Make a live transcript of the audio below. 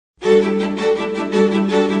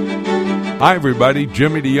Hi, everybody.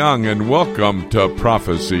 Jimmy DeYoung, and welcome to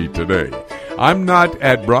Prophecy Today. I'm not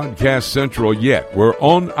at Broadcast Central yet. We're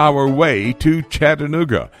on our way to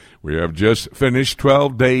Chattanooga. We have just finished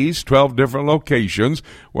 12 days, 12 different locations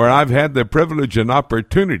where I've had the privilege and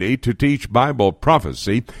opportunity to teach Bible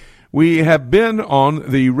prophecy. We have been on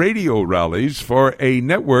the radio rallies for a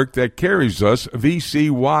network that carries us,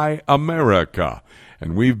 VCY America.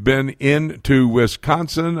 And we've been into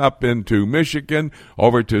Wisconsin, up into Michigan,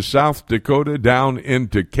 over to South Dakota, down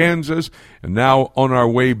into Kansas, and now on our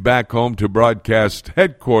way back home to broadcast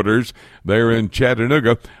headquarters there in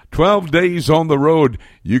Chattanooga. 12 days on the road.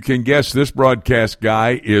 You can guess this broadcast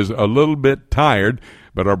guy is a little bit tired,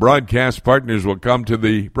 but our broadcast partners will come to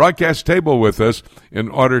the broadcast table with us in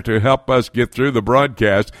order to help us get through the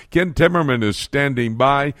broadcast. Ken Timmerman is standing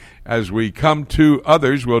by. As we come to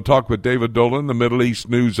others, we'll talk with David Dolan, the Middle East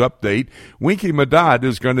News Update. Winky Madad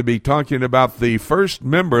is going to be talking about the first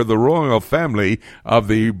member of the royal family of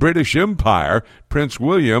the British Empire, Prince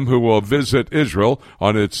William, who will visit Israel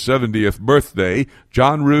on its 70th birthday.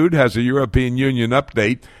 John Rood has a European Union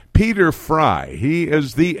update. Peter Fry, he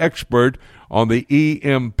is the expert on the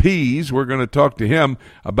EMPs. We're going to talk to him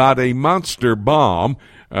about a monster bomb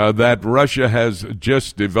that Russia has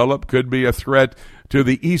just developed, could be a threat to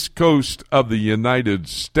the east coast of the United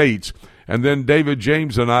States. And then David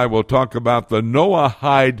James and I will talk about the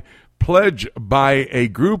Noahide pledge by a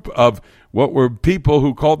group of what were people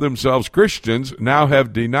who called themselves Christians, now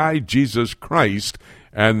have denied Jesus Christ,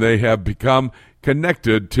 and they have become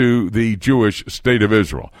connected to the Jewish state of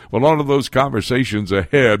Israel. Well, all of those conversations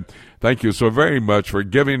ahead. Thank you so very much for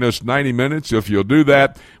giving us 90 minutes. If you'll do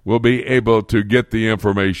that, we'll be able to get the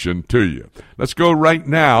information to you. Let's go right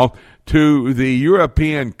now to the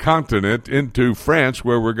European continent, into France,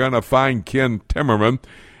 where we're going to find Ken Timmerman.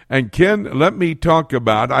 And Ken, let me talk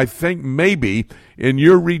about, I think maybe in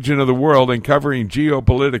your region of the world and covering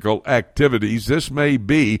geopolitical activities, this may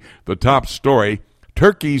be the top story.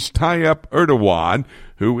 Turkey's Tayyip Erdogan,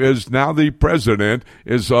 who is now the president,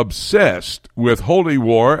 is obsessed with holy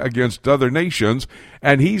war against other nations,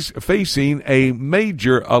 and he's facing a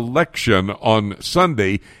major election on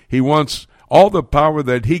Sunday. He wants all the power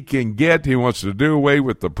that he can get. He wants to do away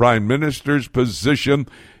with the prime minister's position.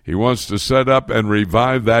 He wants to set up and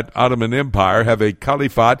revive that Ottoman Empire, have a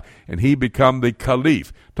caliphate, and he become the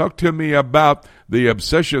caliph. Talk to me about the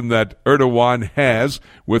obsession that Erdogan has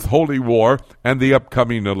with holy war and the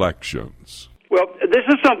upcoming elections. Well, this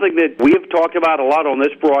is something that we have talked about a lot on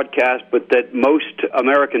this broadcast, but that most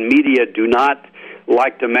American media do not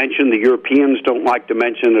like to mention. The Europeans don't like to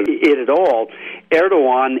mention it at all.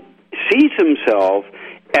 Erdogan sees himself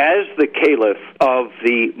as the caliph of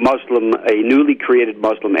a newly created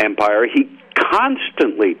Muslim empire. He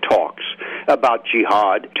constantly talks about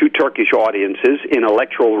jihad to Turkish audiences in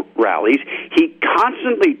electoral rallies. He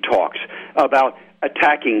constantly talks about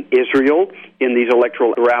attacking Israel in these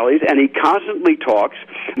electoral rallies, and he constantly talks,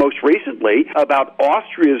 most recently, about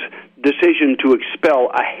Austria's decision to expel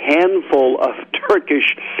a handful of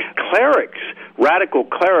Turkish clerics, radical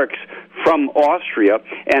clerics, from Austria,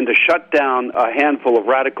 and to shut down a handful of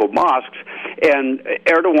radical mosques. And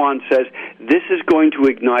Erdogan says this is going to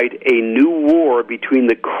ignite a new war between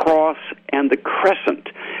the cross and the crescent.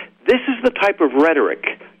 This is the type of rhetoric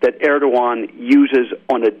that Erdogan uses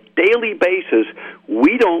on a daily basis.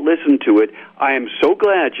 We don't listen to it. I am so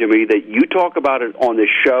glad, Jimmy, that you talk about it on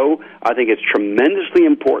this show. I think it's tremendously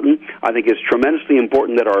important. I think it's tremendously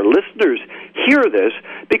important that our listeners hear this,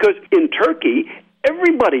 because in Turkey,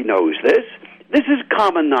 everybody knows this. This is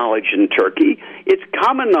common knowledge in Turkey. It's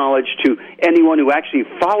common knowledge to anyone who actually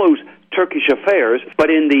follows Turkish affairs,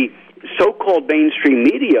 but in the so-called mainstream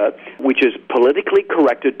media, which is politically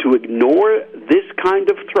corrected to ignore this kind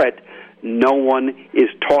of threat, no one is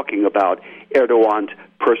talking about Erdogan's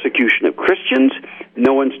persecution of Christians.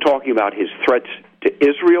 No one's talking about his threats to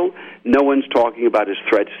Israel. No one's talking about his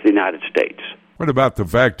threats to the United States. What about the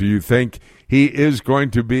fact, do you think he is going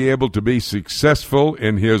to be able to be successful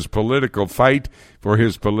in his political fight for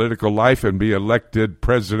his political life and be elected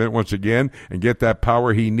president once again and get that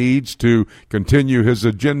power he needs to continue his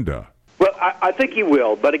agenda? Well, I think he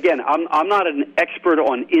will. But again, I'm not an expert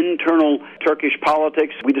on internal Turkish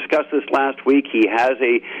politics. We discussed this last week. He has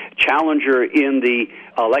a challenger in the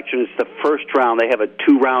election. It's the first round. They have a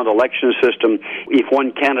two-round election system. If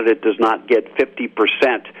one candidate does not get 50%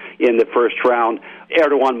 in the first round,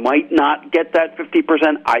 Erdogan might not get that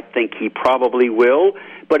 50%. I think he probably will.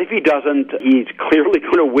 But if he doesn't, he's clearly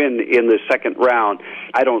going to win in the second round.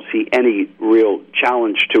 I don't see any real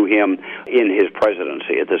challenge to him in his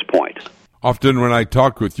presidency at this point. Often when I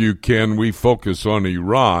talk with you, Ken, we focus on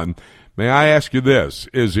Iran, May I ask you this?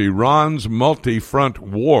 Is Iran's multi-front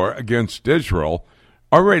war against Israel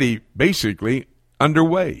already basically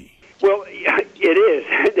underway? Well, it is,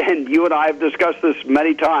 and you and I have discussed this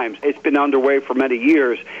many times. It's been underway for many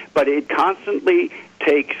years, but it constantly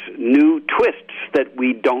takes new twists that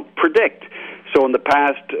we don't predict. So in the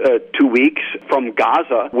past 2 weeks from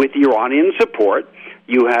Gaza, with Iranian support,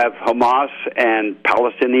 you have Hamas and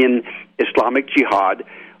Palestinian Islamic Jihad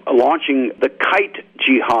launching the kite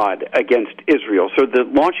jihad against Israel. So they're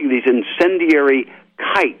launching these incendiary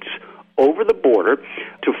kites over the border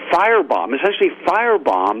to essentially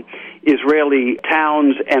firebomb Israeli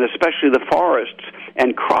towns and especially the forests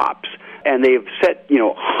and crops. And they've set,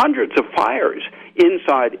 hundreds of fires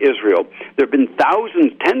inside Israel. There have been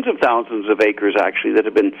thousands, tens of thousands of acres, actually, that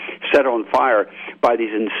have been set on fire by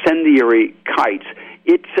these incendiary kites.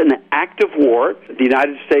 It's an active war. The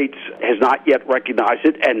United States has not yet recognized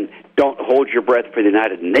it, and don't hold your breath for the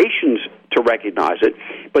United Nations to recognize it.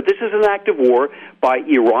 But this is an active war by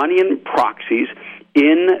Iranian proxies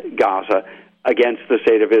in Gaza against the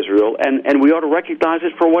state of Israel, and we ought to recognize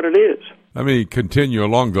it for what it is. Let me continue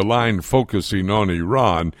along the line focusing on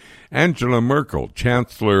Iran. Angela Merkel,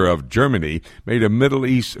 Chancellor of Germany, made a Middle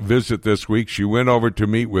East visit this week. She went over to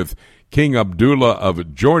meet with King Abdullah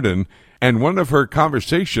of Jordan, and one of her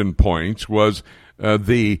conversation points was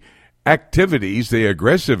the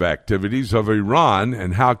aggressive activities of Iran,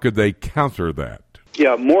 and how could they counter that?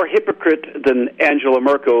 Yeah, more hypocrite than Angela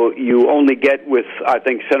Merkel you only get with, I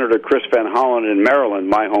think, Senator Chris Van Hollen in Maryland,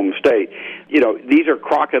 my home state. These are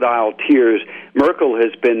crocodile tears. Merkel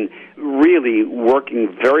has been really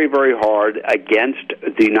working very, very hard against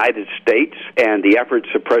the United States and the efforts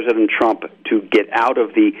of President Trump to get out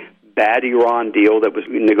of the bad Iran deal that was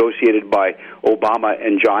negotiated by Obama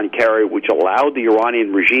and John Kerry, which allowed the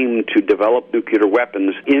Iranian regime to develop nuclear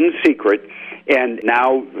weapons in secret. And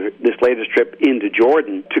now this latest trip into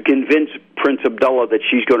Jordan to convince Prince Abdullah that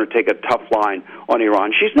she's going to take a tough line on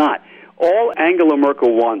Iran. She's not. All Angela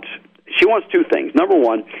Merkel wants, she wants two things. Number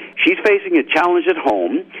one, she's facing a challenge at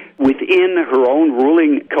home within her own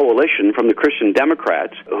ruling coalition from the Christian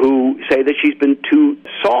Democrats, who say that she's been too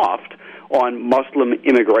soft on Muslim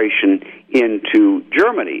immigration into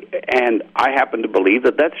Germany. And I happen to believe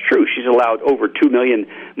that that's true. She's allowed over 2 million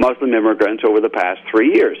Muslim immigrants over the past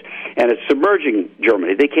 3 years. And it's submerging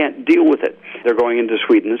Germany. They can't deal with it. They're going into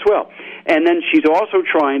Sweden as well. And then she's also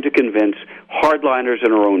trying to convince hardliners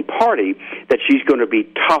in her own party that she's going to be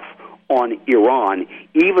tough on Iran,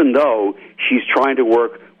 even though she's trying to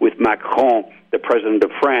work with Macron, the president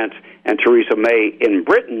of France, and Theresa May in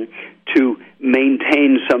Britain to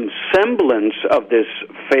maintain some semblance of this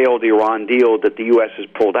failed Iran deal that the U.S. has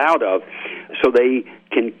pulled out of so they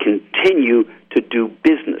can continue to do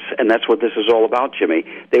business. And that's what this is all about, Jimmy.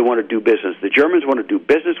 They want to do business. The Germans want to do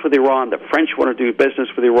business with Iran. The French want to do business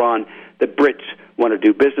with Iran. The Brits want to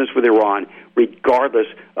do business with Iran, regardless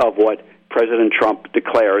of what President Trump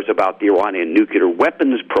declares about the Iranian nuclear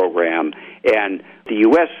weapons program and the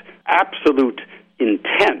U.S. absolute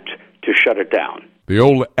intent to shut it down. The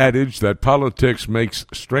old adage that politics makes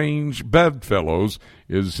strange bedfellows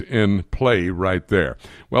is in play right there.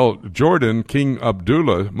 Well, Jordan, King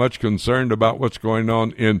Abdullah, much concerned about what's going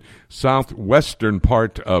on in southwestern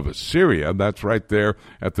part of Syria. That's right there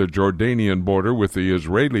at the Jordanian border with the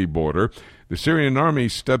Israeli border. The Syrian army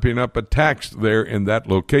stepping up attacks there in that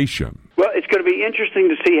location. Well, it's going to be interesting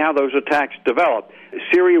to see how those attacks develop.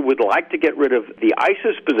 Syria would like to get rid of the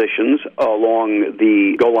ISIS positions along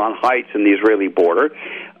the Golan Heights and the Israeli border,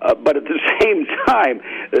 but at the same time,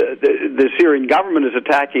 the Syrian government is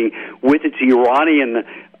attacking with its Iranian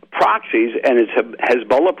proxies and its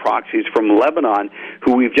Hezbollah proxies from Lebanon,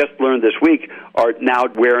 who we've just learned this week are now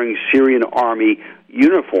wearing Syrian army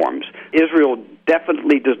uniforms. Israel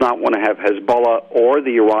definitely does not want to have Hezbollah or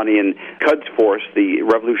the Iranian Quds Force, the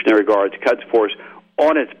Revolutionary Guards Quds Force,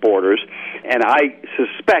 on its borders, and I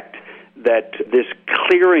suspect that this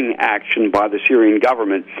clearing action by the Syrian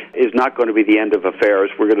government is not going to be the end of affairs.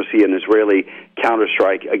 We're going to see an Israeli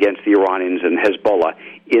counterstrike against the Iranians and Hezbollah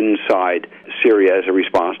inside Syria as a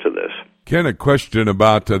response to this. Ken, a question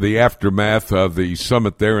about the aftermath of the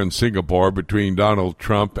summit there in Singapore between Donald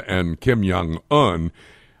Trump and Kim Jong-un.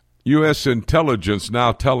 U.S. intelligence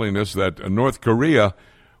now telling us that North Korea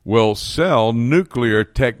will sell nuclear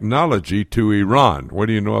technology to Iran. What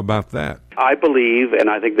do you know about that? I believe, and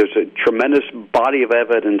I think there's a tremendous body of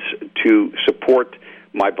evidence to support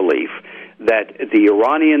my belief, that the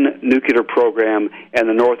Iranian nuclear program and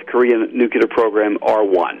the North Korean nuclear program are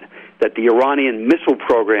one. That the Iranian missile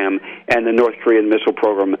program and the North Korean missile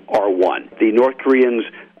program are one. The North Koreans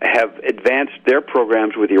have advanced their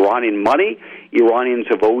programs with Iranian money. Iranians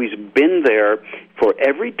have always been there for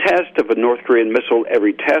every test of a North Korean missile,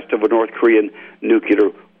 every test of a North Korean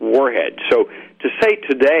nuclear warhead. So to say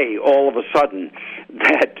today, all of a sudden,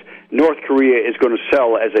 that North Korea is going to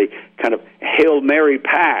sell as a kind of Hail Mary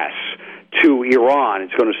pass to Iran,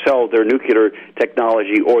 it's going to sell their nuclear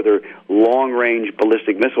technology or their long-range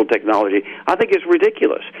ballistic missile technology, I think is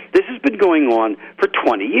ridiculous. This has been going on for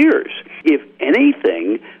 20 years. If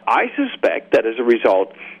anything, I suspect that as a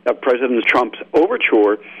result of President Trump's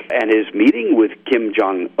overture and his meeting with Kim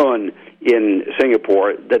Jong-un in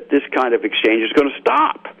Singapore, that this kind of exchange is going to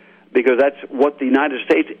stop, because that's what the United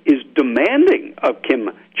States is demanding of Kim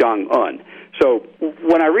Jong-un. So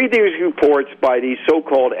when I read these reports by these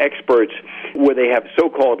so-called experts where they have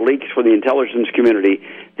so-called leaks for the intelligence community,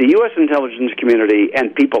 the U.S. intelligence community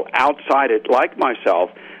and people outside it like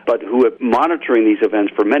myself, but who are monitoring these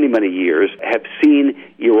events for many, many years, have seen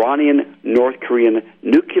Iranian, North Korean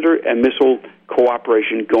nuclear and missile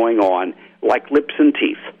cooperation going on like lips and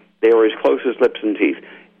teeth. They are as close as lips and teeth.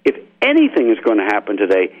 If anything is going to happen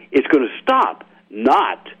today, it's going to stop,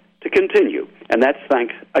 not to continue. And that's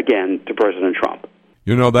thanks, again, to President Trump.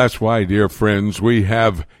 You know, that's why, dear friends, we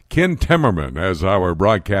have Ken Timmerman as our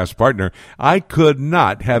broadcast partner. I could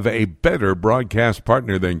not have a better broadcast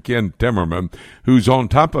partner than Ken Timmerman, who's on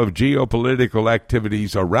top of geopolitical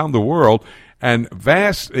activities around the world and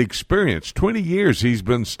vast experience. 20 years he's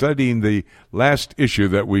been studying the last issue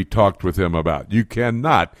that we talked with him about. You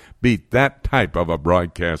cannot beat that type of a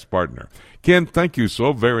broadcast partner. Ken, thank you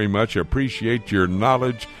so very much. Appreciate your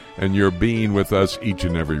knowledge and your being with us each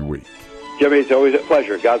and every week. Jimmy, it's always a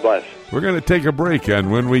pleasure. God bless. We're going to take a break,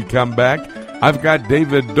 and when we come back, I've got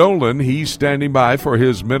David Dolan. He's standing by for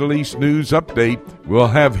his Middle East news update. We'll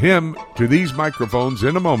have him to these microphones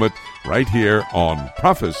in a moment right here on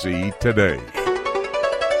Prophecy Today.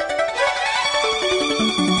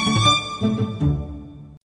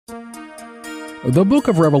 The book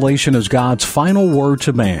of Revelation is God's final word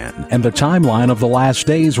to man and the timeline of the last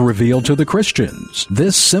days revealed to the Christians.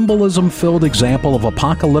 This symbolism-filled example of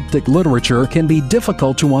apocalyptic literature can be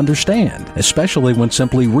difficult to understand, especially when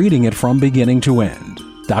simply reading it from beginning to end.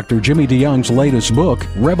 Dr. Jimmy DeYoung's latest book,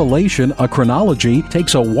 Revelation, A Chronology,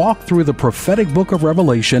 takes a walk through the prophetic book of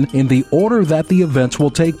Revelation in the order that the events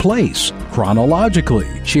will take place, chronologically,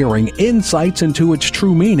 sharing insights into its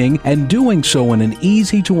true meaning and doing so in an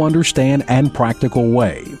easy-to-understand and practical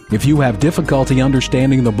way. If you have difficulty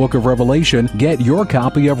understanding the book of Revelation, get your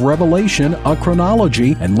copy of Revelation, A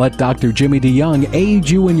Chronology, and let Dr. Jimmy DeYoung aid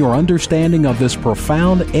you in your understanding of this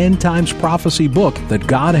profound end-times prophecy book that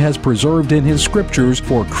God has preserved in His Scriptures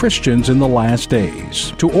for Christians in the last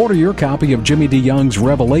days. To order your copy of Jimmy DeYoung's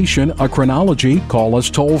Revelation, A Chronology, call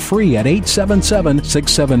us toll-free at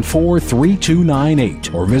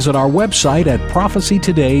 877-674-3298 or visit our website at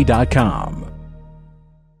prophecytoday.com.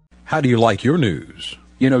 How do you like your news?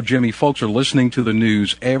 You know, Jimmy, folks are listening to the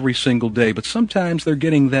news every single day, but sometimes they're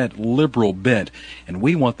getting that liberal bent, and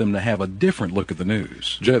we want them to have a different look at the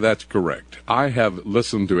news. Jay, that's correct. I have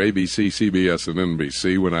listened to ABC, CBS, and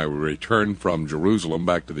NBC when I returned from Jerusalem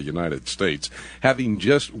back to the United States, having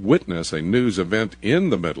just witnessed a news event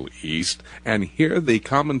in the Middle East, and hear the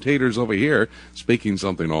commentators over here speaking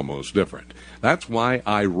something almost different. That's why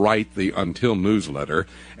I write the Until newsletter,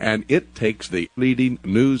 and it takes the leading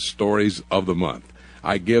news stories of the month.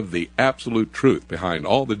 I give the absolute truth behind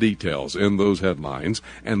all the details in those headlines,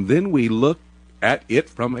 and then we look at it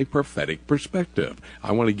from a prophetic perspective.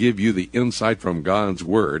 I want to give you the insight from God's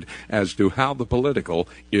Word as to how the political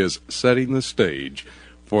is setting the stage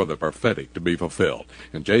for the prophetic to be fulfilled.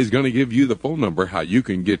 And Jay's going to give you the phone number how you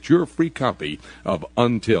can get your free copy of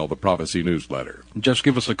Until the Prophecy newsletter. Just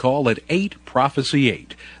give us a call at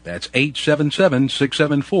 8-PROPHECY-8. That's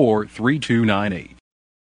 877-674-3298.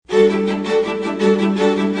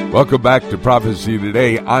 Welcome back to Prophecy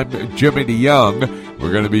Today. I'm Jimmy DeYoung.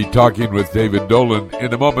 We're going to be talking with David Dolan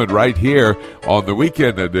in a moment right here on the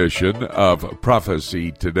weekend edition of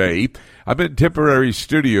Prophecy Today. I'm in temporary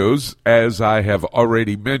studios, as I have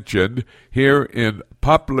already mentioned, here in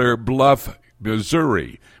Poplar Bluff,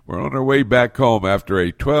 Missouri. We're on our way back home after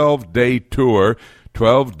a 12-day tour,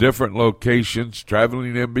 12 different locations,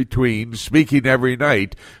 traveling in between, speaking every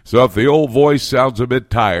night. So if the old voice sounds a bit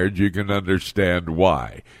tired, you can understand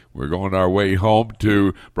why. We're going our way home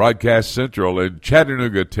to Broadcast Central in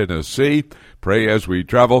Chattanooga, Tennessee. Pray as we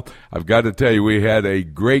travel. I've got to tell you, we had a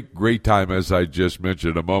great time, as I just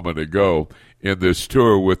mentioned a moment ago, in this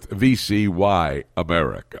tour with VCY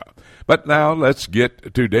America. But now let's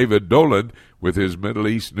get to David Dolan with his Middle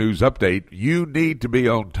East news update. You need to be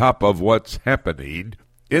on top of what's happening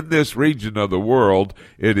in this region of the world,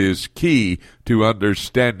 it is key to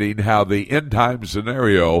understanding how the end-time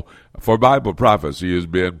scenario for Bible prophecy is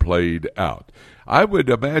being played out. I would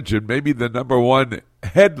imagine maybe the number one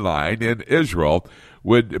headline in Israel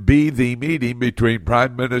would be the meeting between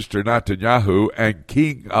Prime Minister Netanyahu and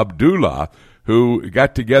King Abdullah, who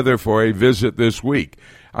got together for a visit this week.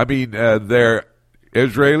 I mean, they're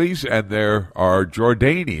Israelis and there are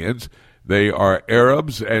Jordanians. They are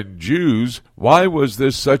Arabs and Jews. Why was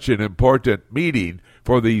this such an important meeting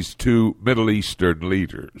for these two Middle Eastern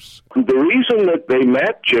leaders? The reason that they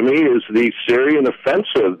met, Jimmy, is the Syrian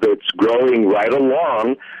offensive that's growing right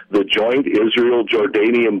along the joint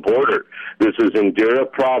Israel-Jordanian border. This is in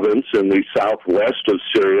Deira province in the southwest of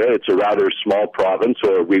Syria. It's a rather small province,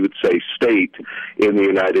 or we would say state, in the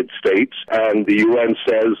United States. And the UN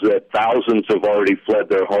says that thousands have already fled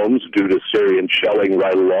their homes due to Syrian shelling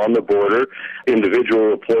right along the border. Individual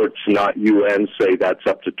reports, not UN, say that's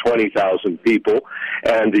up to 20,000 people.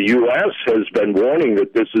 And the U.S. has been warning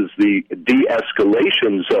that this is the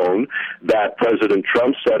de-escalation zone that President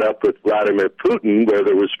Trump set up with Vladimir Putin, where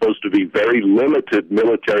there was supposed to be very limited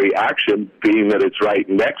military action, being that it's right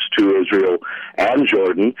next to Israel and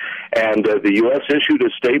Jordan. And the U.S. issued a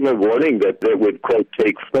statement warning that it would, quote,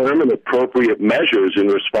 take firm and appropriate measures in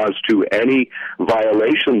response to any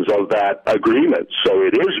violations of that agreement. So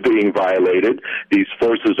it is being violated. These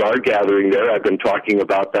forces are gathering there. I've been talking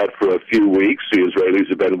about that for a few weeks. The Israelis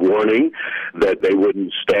have been warning that they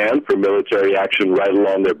wouldn't stand for military action right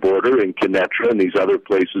along their border in Quneitra and these other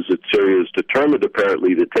places that Syria is determined,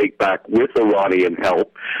 apparently, to take back with Iranian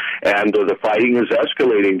help. And the fighting is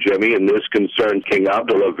escalating, Jimmy, and this concerns King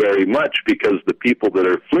Abdullah very much because the people that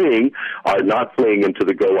are fleeing are not fleeing into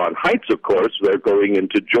the Golan Heights, of course. They're going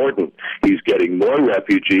into Jordan. He's getting more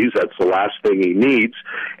refugees. That's the last thing he needs.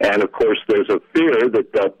 And, of course, there's a fear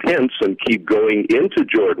that they'll pinch and keep going into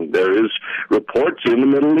Jordan. There is reports in the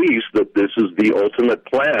Middle East that this is the ultimate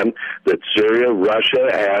plan, that Syria, Russia,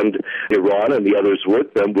 and Iran and the others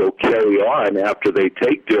with them will carry on after they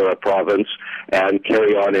take Deira province and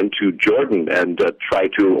carry on into Jordan and try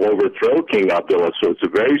to overthrow King Abdullah. So it's a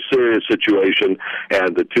very serious situation,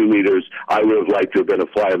 and the two leaders, I would have liked to have been a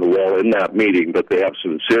fly on the wall in that meeting, but they have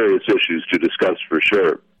some serious issues to discuss for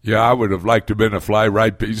sure. Yeah, I would have liked to have been a fly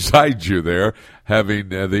right beside you there, having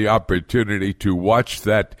the opportunity to watch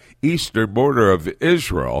that eastern border of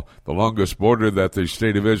Israel, the longest border that the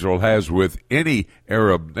state of Israel has with any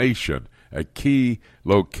Arab nation, a key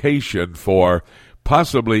location for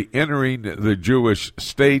possibly entering the Jewish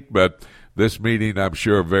state, but this meeting, I'm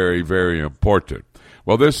sure, very, very important.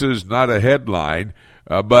 Well, this is not a headline,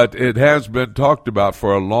 but it has been talked about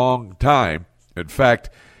for a long time. In fact,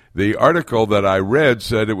 the article that I read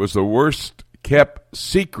said it was the worst kept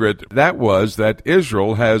secret. That was that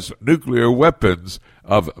Israel has nuclear weapons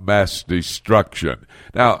of mass destruction.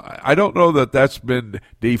 Now, I don't know that that's been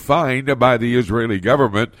defined by the Israeli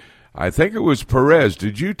government. I think it was Peres.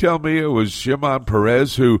 Did you tell me it was Shimon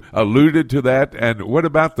Peres who alluded to that? And what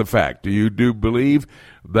about the fact? Do you believe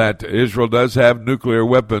that Israel does have nuclear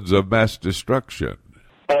weapons of mass destruction?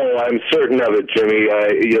 Oh, I'm certain of it, Jimmy.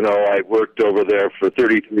 I worked over there for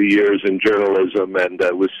 33 years in journalism and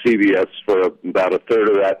was CBS for about a third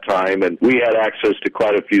of that time, and we had access to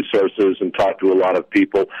quite a few sources and talked to a lot of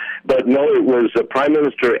people. But no, it was Prime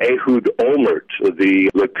Minister Ehud Olmert, the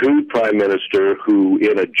Likud Prime Minister, who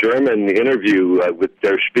in a German interview with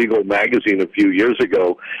Der Spiegel magazine a few years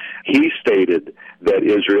ago, he stated that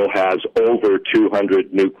Israel has over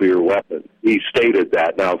 200 nuclear weapons. He stated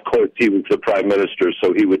that. Now, of course, he was the prime minister,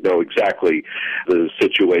 so he would know exactly the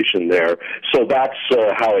situation there. So that's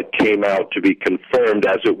how it came out to be confirmed,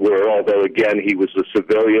 as it were, although, again, he was a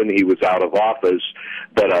civilian, he was out of office,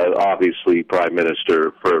 but obviously prime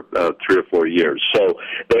minister for 3 or 4 years. So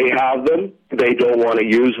they have them. They don't want to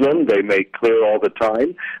use them. They make clear all the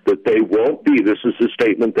time that they won't be. This is a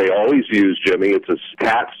statement they always use, Jimmy. It's a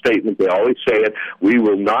pat statement. They always say it. We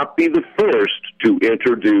will not be the first to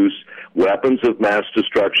introduce weapons of mass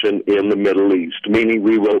destruction in the Middle East, meaning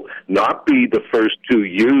we will not be the first to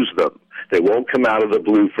use them. They won't come out of the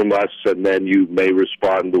blue from us, and then you may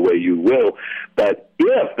respond the way you will. But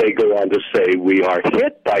if they go on to say we are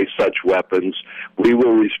hit by such weapons, we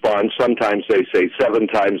will respond. Sometimes they say 7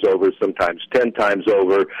 times over, sometimes 10 times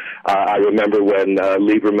over. I remember when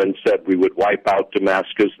Lieberman said we would wipe out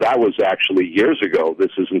Damascus. That was actually years ago.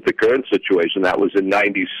 This isn't the current situation. That was in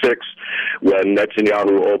 96 when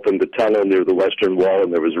Netanyahu opened the tunnel near the Western Wall,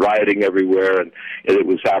 and there was rioting everywhere, and it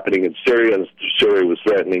was happening in Syria, and Syria was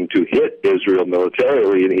threatening to hit Israel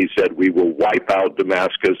militarily, and he said we will wipe out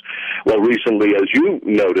Damascus. Well, recently, as you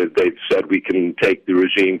you noted, they've said we can take the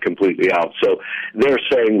regime completely out. So they're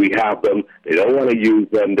saying we have them. They don't want to use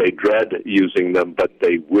them. They dread using them, but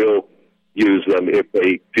they will use them if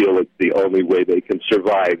they feel it's the only way they can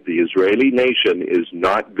survive. The Israeli nation is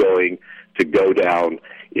not going to go down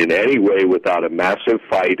in any way without a massive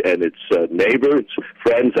fight, and its neighbors,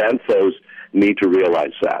 friends, and foes need to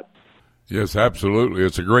realize that. Yes, absolutely.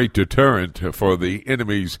 It's a great deterrent for the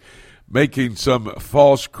enemies making some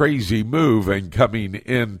false, crazy move and coming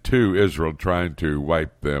into Israel, trying to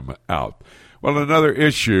wipe them out. Well, another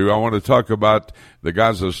issue, I want to talk about the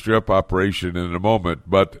Gaza Strip operation in a moment,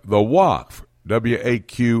 but the Waqf,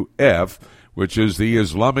 W-A-Q-F, which is the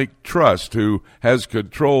Islamic Trust who has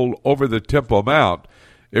control over the Temple Mount.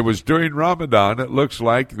 It was during Ramadan, it looks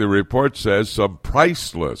like, the report says, some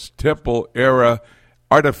priceless Temple-era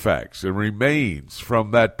artifacts and remains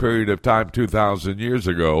from that period of time 2,000 years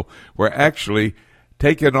ago were actually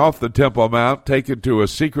taken off the Temple Mount, taken to a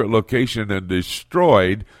secret location and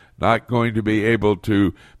destroyed, not going to be able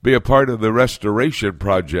to be a part of the restoration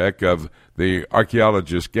project of the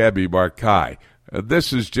archaeologist Gabi Barkay.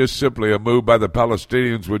 This is just simply a move by the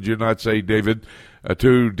Palestinians, would you not say, David,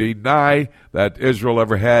 to deny that Israel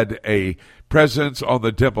ever had a presence on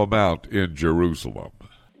the Temple Mount in Jerusalem.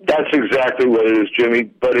 That's exactly what it is, Jimmy,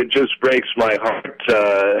 but it just breaks my heart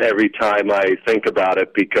every time I think about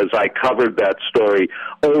it, because I covered that story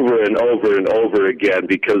over and over and over again,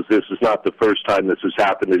 because this is not the first time this has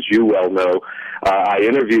happened, as you well know. I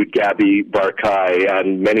interviewed Gabi Barkay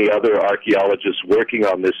and many other archaeologists working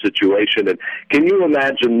on this situation, and can you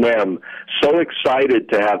imagine them so excited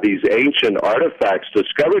to have these ancient artifacts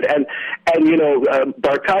discovered? And you know,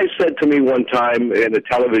 Barkay said to me one time in a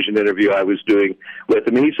television interview I was doing with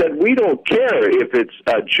him, he said, we don't care if it's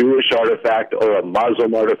a Jewish artifact or a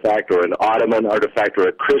Muslim artifact or an Ottoman artifact or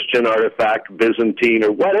a Christian artifact, Byzantine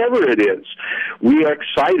or whatever it is. We are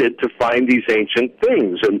excited to find these ancient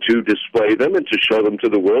things and to display them and to show them to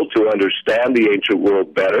the world, to understand the ancient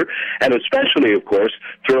world better, and especially, of course,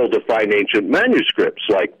 thrilled to find ancient manuscripts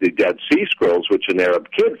like the Dead Sea Scrolls, which an Arab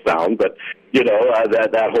kid found, but, you know,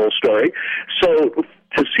 that whole story. So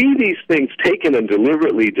to see these things taken and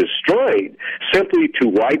deliberately destroyed simply to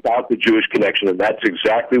wipe out the Jewish connection, and that's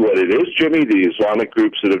exactly what it is, Jimmy. The Islamic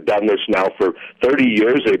groups that have done this now for 30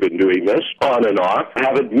 years, they've been doing this on and off,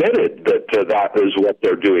 have admitted that that is what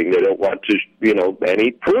they're doing. They don't want to, you know,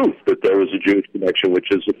 any proof that there was a Jewish connection,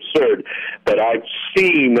 which is absurd. But I've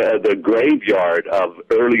seen the graveyard of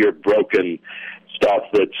earlier broken stuff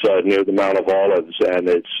that's near the Mount of Olives, and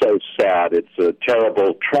it's so sad. It's a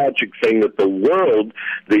terrible, tragic thing that the world,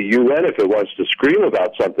 the UN, if it wants to scream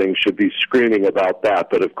about something, should be screaming about that.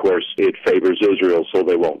 But, of course, it favors Israel, so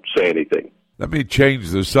they won't say anything. Let me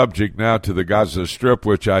change the subject now to the Gaza Strip,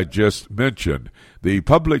 which I just mentioned. The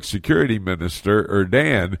Public Security Minister,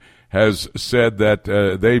 Erdan, has said that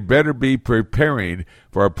they better be preparing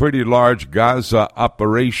for a pretty large Gaza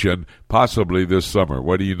operation, possibly this summer.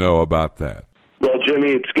 What do you know about that? Well,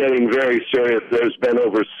 Jimmy, it's getting very serious. There's been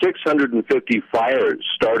over 650 fires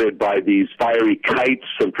started by these fiery kites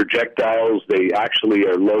and projectiles. They actually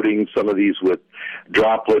are loading some of these with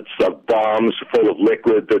droplets of bombs full of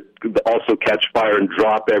liquid that also catch fire and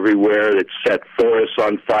drop everywhere. It's set forests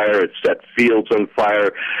on fire. It's set fields on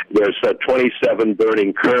fire. There's 27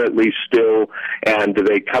 burning currently still, and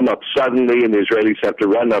they come up suddenly, and the Israelis have to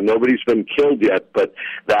run. Now, nobody's been killed yet, but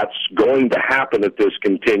that's going to happen if this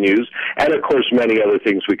continues. And, of course, many other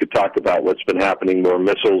things we could talk about, what's been happening, more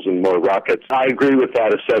missiles and more rockets. I agree with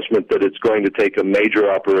that assessment that it's going to take a major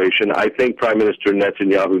operation. I think Prime Minister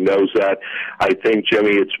Netanyahu knows that. I think,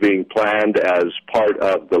 Jimmy, it's being planned as part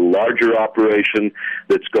of the larger operation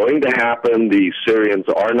that's going to happen. The Syrians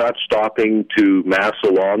are not stopping to mass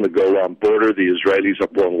along the Golan border. The Israelis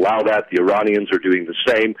won't allow that. The Iranians are doing the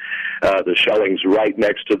same. The shelling's right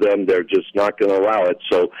next to them. They're just not going to allow it.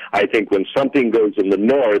 So I think when something goes in the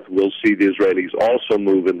north, we'll see the Israelis also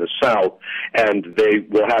move in the south, and they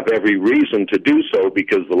will have every reason to do so,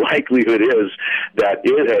 because the likelihood is that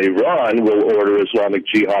Iran will order Islamic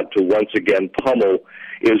Jihad to once again pummel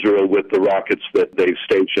Israel with the rockets that they've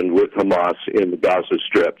stationed with Hamas in the Gaza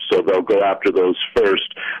Strip. So they'll go after those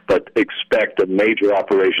first, but expect a major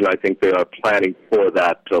operation. I think they are planning for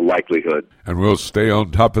that likelihood. And we'll stay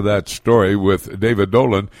on top of that story with David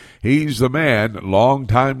Dolan. He's the man,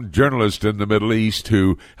 longtime journalist in the Middle East,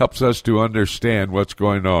 who helps us to understand what's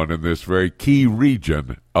going on in this very key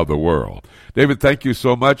region of the world. David, thank you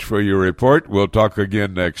so much for your report. We'll talk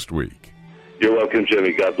again next week. You're welcome,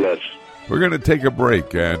 Jimmy. God bless. We're going to take a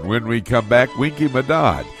break, and when we come back, Winky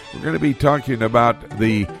Madad, we're going to be talking about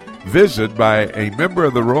the visit by a member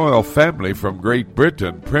of the royal family from Great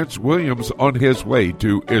Britain, Prince William's on his way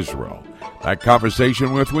to Israel. That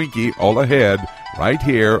conversation with Winky all ahead right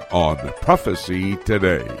here on Prophecy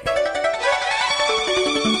Today.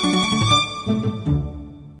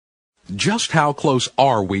 Just how close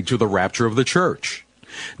are we to the rapture of the church?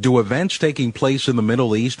 Do events taking place in the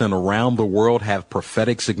Middle East and around the world have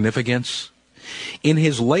prophetic significance? In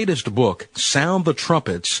his latest book, Sound the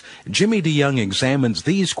Trumpets, Jimmy DeYoung examines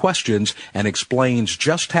these questions and explains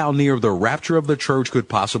just how near the rapture of the church could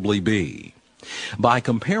possibly be. By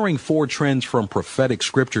comparing 4 trends from prophetic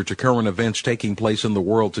scripture to current events taking place in the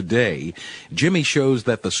world today, Jimmy shows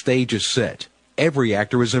that the stage is set. Every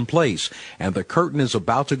actor is in place, and the curtain is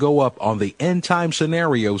about to go up on the end-time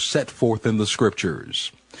scenario set forth in the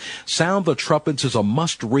scriptures. Sound the Trumpets is a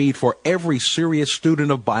must-read for every serious student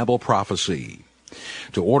of Bible prophecy.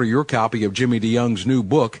 To order your copy of Jimmy DeYoung's new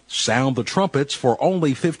book, Sound the Trumpets, for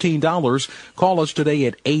only $15, call us today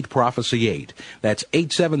at 8-Prophecy-8. That's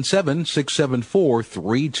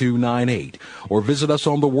 877-674-3298. Or visit us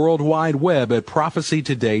on the World Wide Web at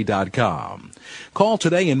prophecytoday.com. Call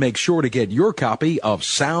today and make sure to get your copy of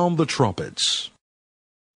Sound the Trumpets.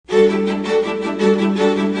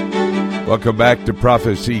 Welcome back to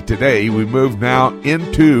Prophecy Today. We move now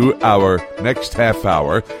into our next half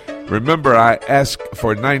hour. Remember, I ask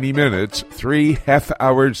for 90 minutes, 3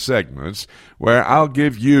 half-hour segments, where I'll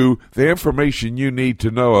give you the information you need to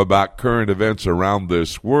know about current events around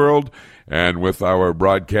this world. And with our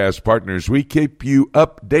broadcast partners, we keep you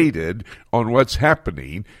updated on what's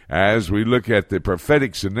happening as we look at the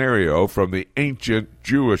prophetic scenario from the ancient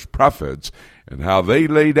Jewish prophets and how they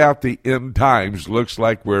laid out the end times. Looks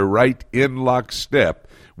like we're right in lockstep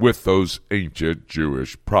with those ancient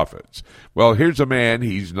Jewish prophets. Well, here's a man,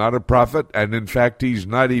 he's not a prophet, and in fact, he's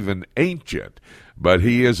not even ancient, but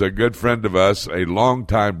he is a good friend of us, a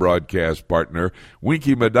longtime broadcast partner,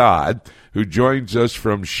 Winky Medad, who joins us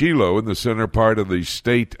from Shiloh in the center part of the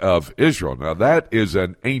state of Israel. Now, that is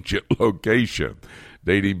an ancient location,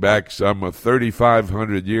 dating back some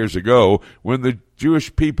 3,500 years ago when the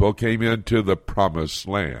Jewish people came into the Promised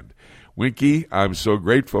Land. Winky, I'm so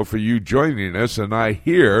grateful for you joining us, and I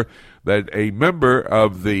hear that a member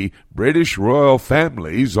of the British royal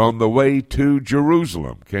family is on the way to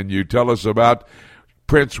Jerusalem. Can you tell us about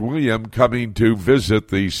Prince William coming to visit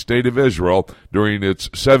the state of Israel during its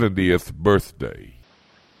 70th birthday?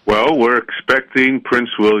 Well, we're expecting Prince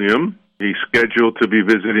William. He's scheduled to be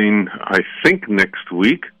visiting, I think, next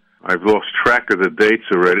week. I've lost track of the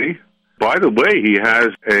dates already. By the way, he has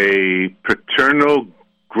a paternal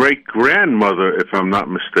great-grandmother, if I'm not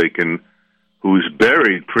mistaken, who's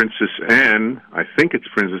buried, Princess Anne, I think it's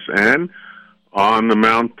Princess Anne, on the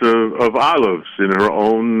Mount of Olives in her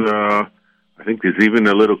own, I think there's even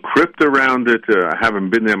a little crypt around it. I haven't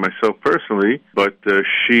been there myself personally, but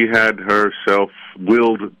she had herself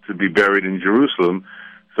willed to be buried in Jerusalem,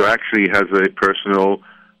 so actually has a personal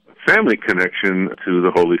family connection to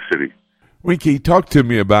the Holy City. Winky, talk to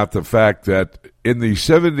me about the fact that in the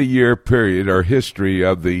 70-year period or history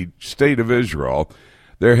of the state of Israel,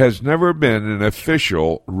 there has never been an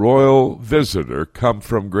official royal visitor come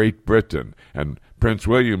from Great Britain, and Prince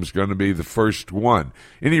William's going to be the first one.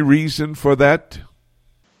 Any reason for that?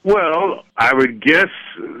 Well, I would guess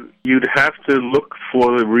you'd have to look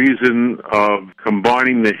for the reason of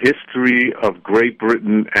combining the history of Great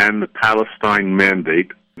Britain and the Palestine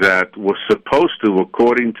Mandate that was supposed to,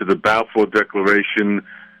 according to the Balfour Declaration,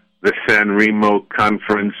 the San Remo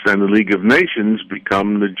Conference, and the League of Nations,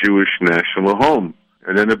 become the Jewish national home.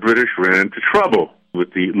 And then the British ran into trouble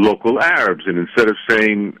with the local Arabs. And instead of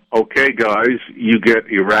saying, okay, guys, you get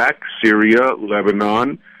Iraq, Syria,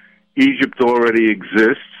 Lebanon, Egypt already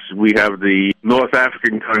exists. We have the North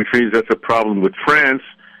African countries. That's a problem with France.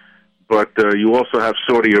 But you also have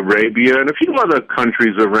Saudi Arabia and a few other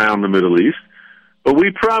countries around the Middle East. But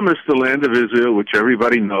we promised the land of Israel, which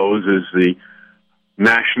everybody knows is the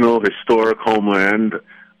national historic homeland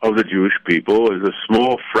of the Jewish people, is a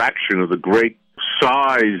small fraction of the great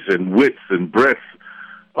size and width and breadth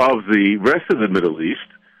of the rest of the Middle East.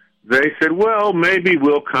 They said, well, maybe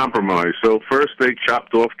we'll compromise. So first they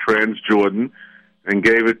chopped off Transjordan and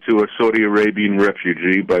gave it to a Saudi Arabian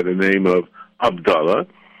refugee by the name of Abdullah.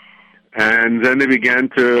 And then they began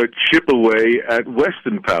to chip away at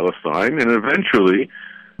Western Palestine, and eventually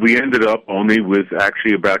we ended up only with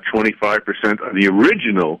actually about 25% of the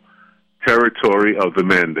original territory of the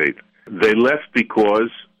mandate. They left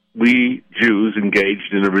because we Jews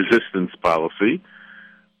engaged in a resistance policy.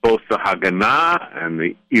 Both the Haganah and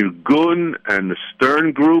the Irgun and the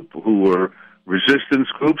Stern Group, who were resistance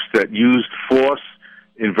groups that used force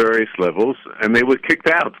in various levels, and they were kicked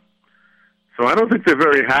out. So I don't think they're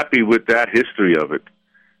very happy with that history of it.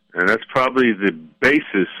 And that's probably the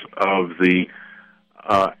basis of the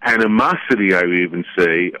animosity, I would even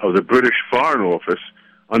say, of the British Foreign Office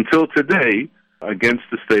until today against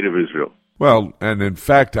the State of Israel. Well, and in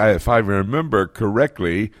fact, if I remember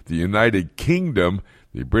correctly, the United Kingdom,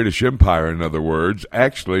 the British Empire, in other words,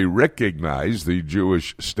 actually recognized the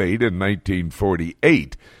Jewish state in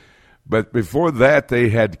 1948. But before that, they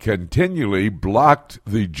had continually blocked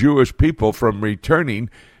the Jewish people from returning.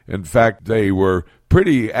 In fact, they were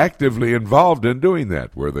pretty actively involved in doing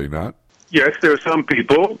that, were they not? Yes, there are some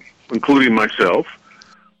people, including myself,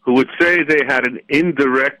 who would say they had an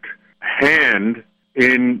indirect hand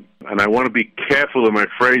in, and I want to be careful of my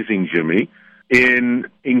phrasing, Jimmy, in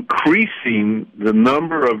increasing the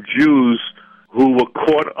number of Jews who were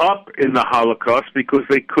caught up in the Holocaust because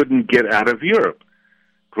they couldn't get out of Europe.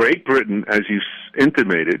 Great Britain, as you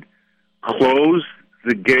intimated, closed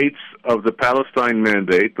the gates of the Palestine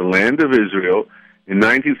Mandate, the land of Israel, in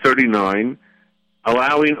 1939,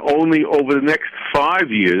 allowing only over the next 5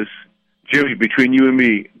 years, Jimmy, between you and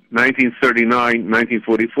me, 1939,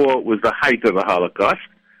 1944 was the height of the Holocaust,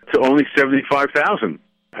 to only 75,000.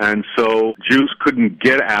 And so Jews couldn't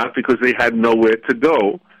get out because they had nowhere to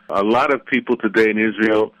go. A lot of people today in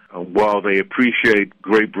Israel, while they appreciate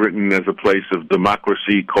Great Britain as a place of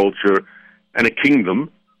democracy, culture, and a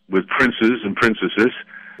kingdom with princes and princesses,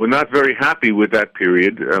 were not very happy with that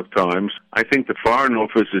period of times. I think the Foreign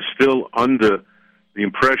Office is still under the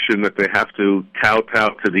impression that they have to kowtow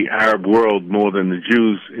to the Arab world more than the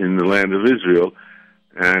Jews in the land of Israel.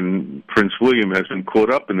 And Prince William has been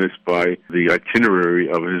caught up in this by the itinerary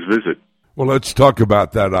of his visit. Well, let's talk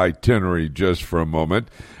about that itinerary just for a moment.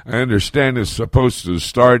 I understand it's supposed to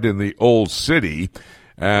start in the Old City,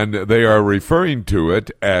 and they are referring to it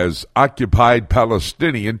as occupied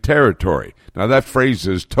Palestinian territory. Now, that phrase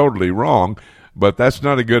is totally wrong, but that's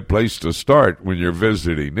not a good place to start when you're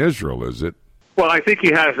visiting Israel, is it? Well, I think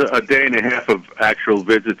he has a day and a half of actual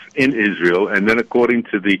visits in Israel, and then according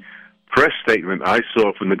to the press statement I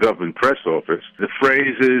saw from the government press office, the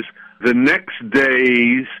phrase is, the next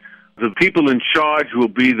days, the people in charge will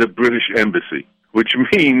be the British Embassy, which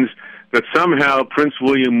means that somehow Prince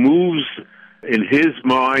William moves in his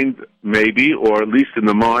mind, maybe, or at least in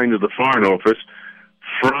the mind of the Foreign Office,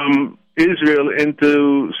 from Israel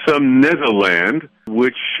into some netherland,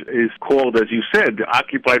 which is called, as you said, the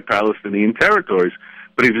occupied Palestinian territories.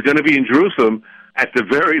 But if he's going to be in Jerusalem, at the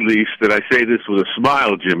very least, and I say this with a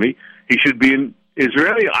smile, Jimmy, he should be in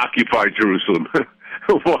Israeli-occupied Jerusalem.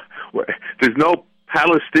 There's no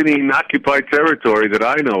Palestinian-occupied territory that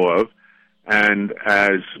I know of, and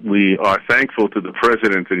as we are thankful to the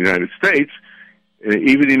President of the United States,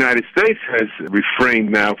 even the United States has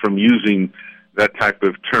refrained now from using that type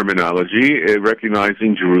of terminology,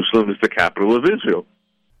 recognizing Jerusalem as the capital of Israel.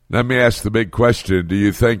 Let me ask the big question. Do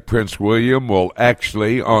you think Prince William will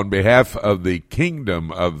actually, on behalf of the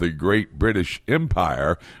kingdom of the Great British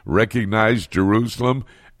Empire, recognize Jerusalem,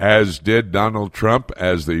 as did Donald Trump,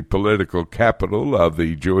 as the political capital of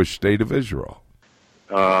the Jewish state of Israel?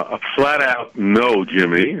 A flat-out no,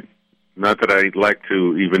 Jimmy. Not that I'd like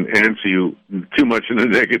to even answer you too much in the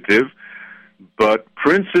negative, but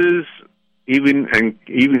princes, even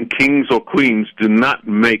kings or queens, do not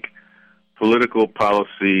make political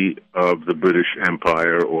policy of the British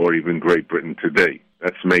Empire or even Great Britain today.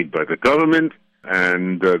 That's made by the government,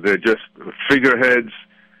 and they're just figureheads.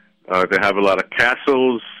 They have a lot of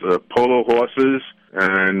castles, polo horses,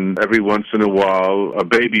 and every once in a while, a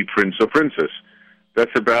baby prince or princess.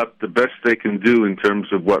 That's about the best they can do in terms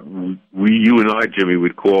of what you and I, Jimmy,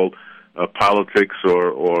 would call politics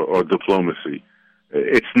or diplomacy.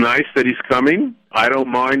 It's nice that he's coming. I don't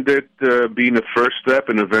mind it being a first step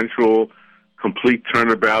in eventual complete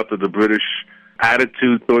turnabout of the British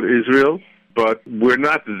attitude toward Israel, but we're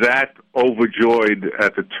not that overjoyed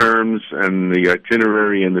at the terms and the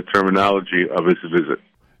itinerary and the terminology of his visit.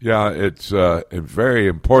 Yeah, it's very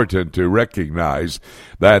important to recognize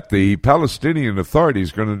that the Palestinian Authority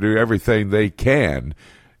is going to do everything they can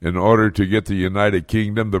in order to get the United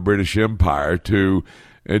Kingdom, the British Empire, to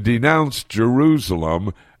denounce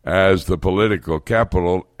Jerusalem as the political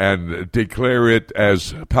capital and declare it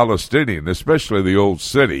as Palestinian, especially the Old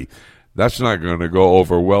City. That's not going to go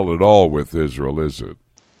over well at all with Israel, is it?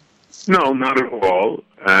 No, not at all.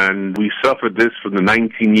 And we suffered this for the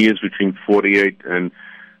 19 years between 48 and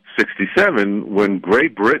 67, when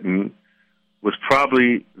Great Britain was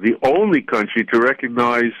probably the only country to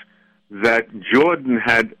recognize that Jordan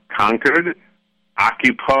had conquered,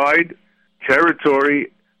 occupied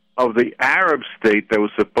territory of the Arab state that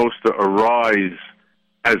was supposed to arise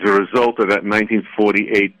as a result of that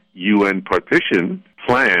 1948 UN partition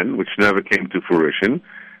plan, which never came to fruition,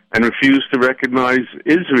 and refused to recognize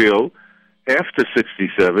Israel after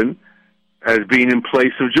 67 as being in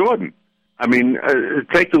place of Jordan. I mean,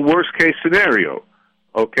 take the worst-case scenario,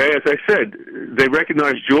 okay? As I said, they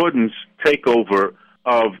recognized Jordan's takeover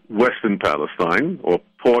of Western Palestine, or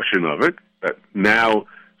portion of it, that now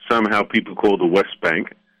somehow people call the West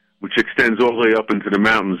Bank, which extends all the way up into the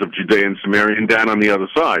mountains of Judea and Samaria and down on the other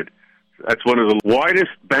side. That's one of the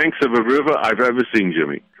widest banks of a river I've ever seen,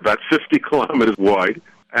 Jimmy. About 50 kilometers wide.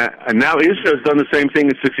 And now Israel's done the same thing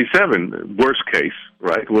in 67, worst case,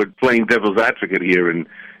 right? We're playing devil's advocate here in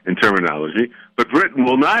terminology. But Britain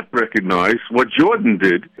will not recognize what Jordan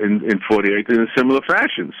did in 48 in a similar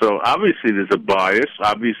fashion. So obviously there's a bias.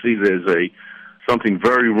 Obviously there's something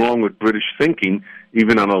very wrong with British thinking,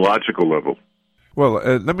 even on a logical level. Well,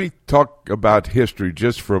 let me talk about history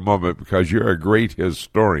just for a moment, because you're a great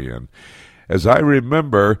historian. As I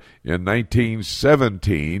remember, in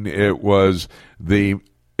 1917, it was the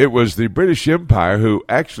British Empire who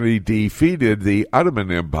actually defeated the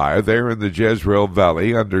Ottoman Empire there in the Jezreel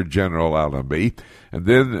Valley under General Allenby. And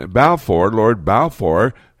then Lord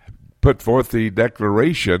Balfour, put forth the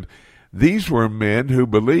declaration. These were men who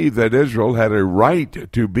believed that Israel had a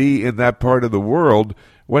right to be in that part of the world.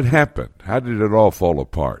 What happened? How did it all fall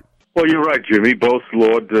apart? Well, you're right, Jimmy. Both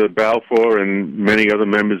Lord Balfour and many other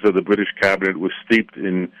members of the British cabinet were steeped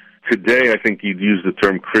in, today I think you'd use the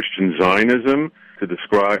term Christian Zionism to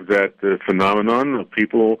describe that phenomenon of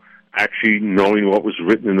people actually knowing what was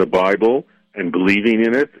written in the Bible and believing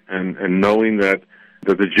in it, and knowing that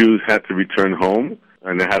the Jews had to return home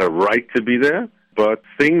and they had a right to be there. But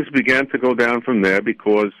things began to go down from there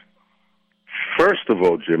because, first of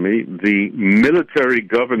all, Jimmy, the military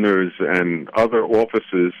governors and other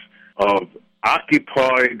officers of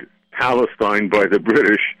occupied Palestine by the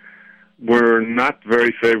British were not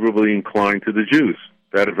very favorably inclined to the Jews.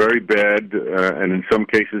 They had a very bad, and in some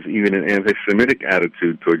cases even an anti-Semitic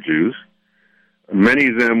attitude toward Jews. Many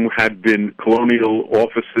of them had been colonial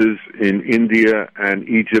officers in India and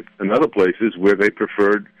Egypt and other places where they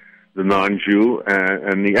preferred the non-Jew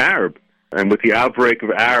and the Arab. And with the outbreak of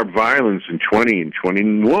Arab violence in 20 and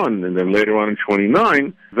 21, and then later on in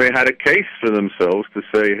 29, they had a case for themselves to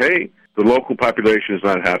say, hey, the local population is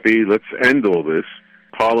not happy, let's end all this.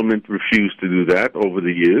 Parliament refused to do that over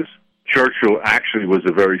the years. Churchill actually was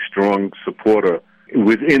a very strong supporter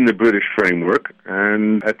within the British framework,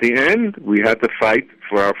 and at the end, we had to fight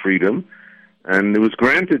for our freedom, and it was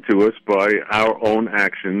granted to us by our own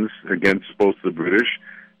actions against both the British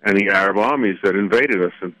and the Arab armies that invaded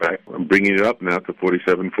us. In fact, I'm bringing it up now to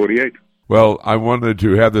 47, 48. Well, I wanted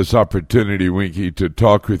to have this opportunity, Winky, to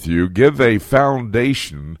talk with you, give a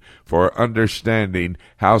foundation for understanding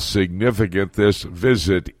how significant this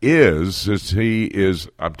visit is, since he is,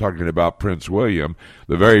 I'm talking about Prince William,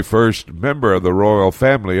 the very first member of the royal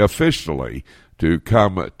family officially to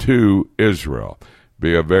come to Israel.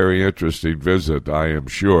 Be a very interesting visit, I am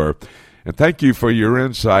sure. And thank you for your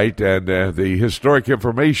insight and the historic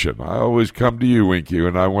information. I always come to you, Winky,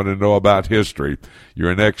 and I want to know about history.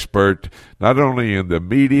 You're an expert not only in the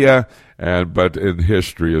media, but in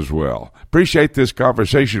history as well. Appreciate this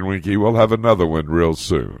conversation, Winky. We'll have another one real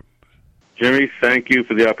soon. Jimmy, thank you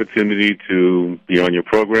for the opportunity to be on your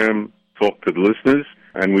program, talk to the listeners,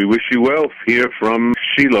 and we wish you well. Hear from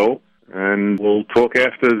Shiloh. And we'll talk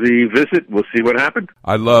after the visit. We'll see what happened.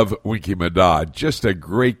 I love Winky Madad, just a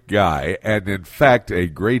great guy, and in fact a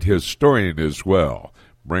great historian as well,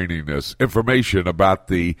 bringing us information about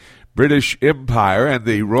the British Empire and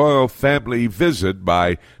the royal family visit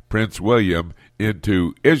by Prince William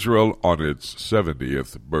into Israel on its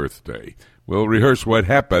 70th birthday. We'll rehearse what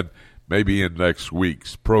happened maybe in next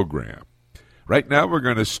week's program. Right now we're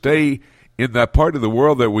going to stay in that part of the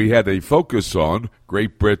world that we had a focus on,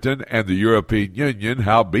 Great Britain and the European Union.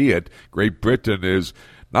 Howbeit, Great Britain is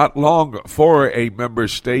not long for a member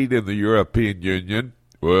state in the European Union.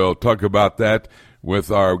 We'll talk about that with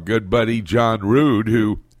our good buddy John Rood,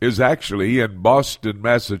 who is actually in Boston,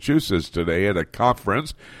 Massachusetts today at a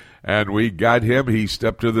conference, and we got him. He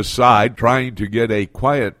stepped to the side trying to get a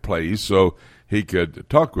quiet place so he could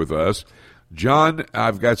talk with us. John,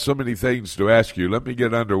 I've got so many things to ask you. Let me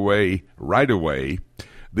get underway right away.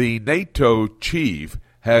 The NATO chief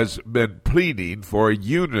has been pleading for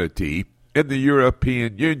unity in the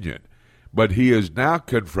European Union, but he is now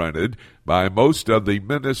confronted by most of the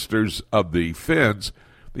ministers of defense.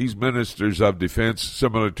 These ministers of defense,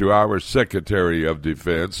 similar to our Secretary of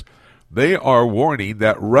Defense, they are warning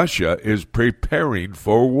that Russia is preparing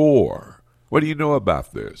for war. What do you know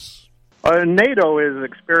about this? NATO is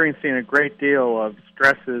experiencing a great deal of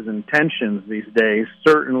stresses and tensions these days,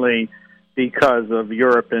 certainly because of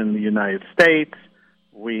Europe and the United States.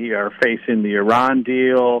 We are facing the Iran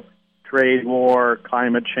deal, trade war,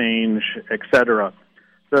 climate change, etc.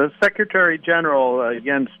 The Secretary General,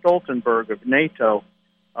 Jens Stoltenberg of NATO,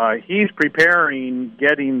 he's preparing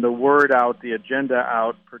getting the word out, the agenda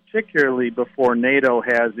out, particularly before NATO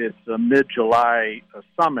has its mid-July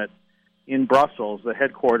summit in Brussels. The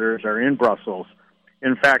headquarters are in Brussels.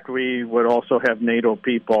 In fact, we would also have NATO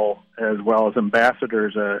people as well as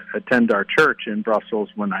ambassadors attend our church in Brussels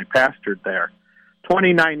when I pastored there.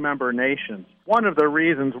 29 member nations. One of the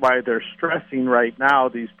reasons why they're stressing right now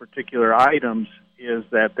these particular items is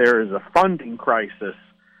that there is a funding crisis,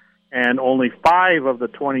 and only 5 of the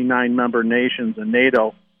 29 member nations in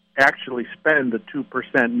NATO actually spend the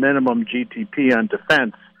 2% minimum GDP on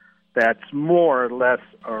defense. That's more or less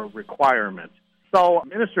a requirement. So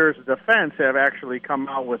ministers of defense have actually come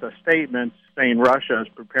out with a statement saying Russia is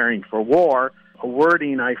preparing for war. A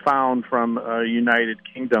wording I found from a United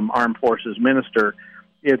Kingdom Armed Forces minister,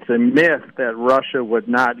 it's a myth that Russia would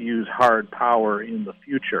not use hard power in the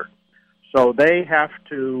future. So they have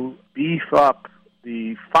to beef up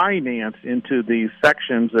the finance into these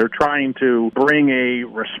sections. They're trying to bring a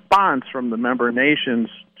response from the member nations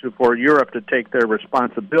for Europe to take their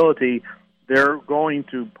responsibility. They're going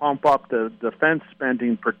to pump up the defense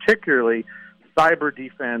spending, particularly cyber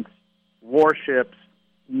defense, warships,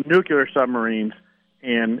 nuclear submarines,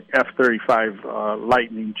 and F-35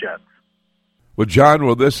 Lightning jets. Well, John,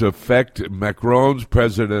 will this affect Macron's,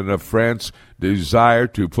 president of France, desire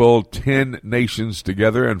to pull 10 nations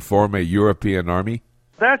together and form a European army?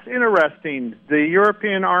 That's interesting. The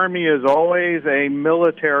European army is always a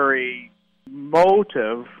military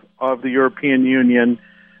motive of the European Union.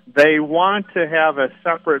 They want to have a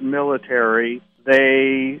separate military.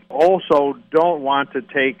 They also don't want to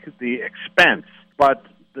take the expense. But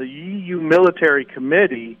the EU Military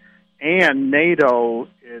Committee and NATO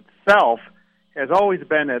itself has always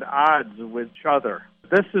been at odds with each other.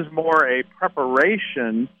 This is more a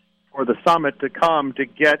preparation for the summit to come to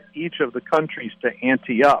get each of the countries to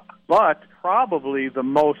ante up. But probably the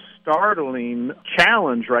most startling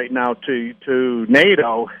challenge right now to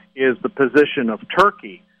NATO is the position of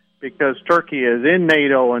Turkey, because Turkey is in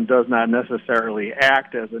NATO and does not necessarily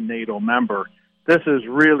act as a NATO member. This is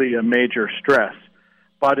really a major stress.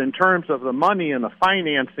 But in terms of the money and the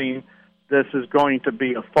financing, this is going to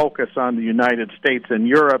be a focus on the United States and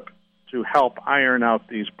Europe to help iron out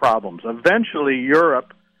these problems. Eventually,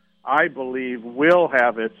 Europe, I believe, will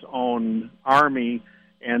have its own army,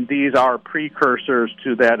 and these are precursors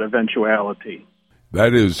to that eventuality.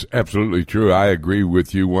 That is absolutely true. I agree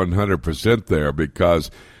with you 100% there,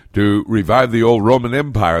 because to revive the old Roman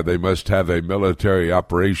Empire, they must have a military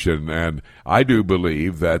operation, and I do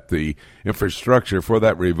believe that the infrastructure for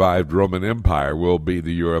that revived Roman Empire will be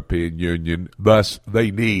the European Union. Thus,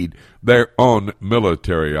 they need their own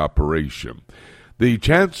military operation. The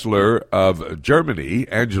Chancellor of Germany,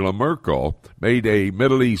 Angela Merkel, made a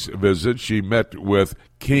Middle East visit. She met with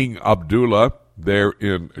King Abdullah there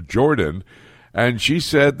in Jordan, and she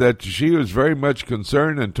said that she was very much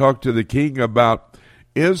concerned and talked to the king about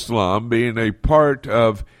Islam being a part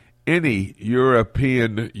of any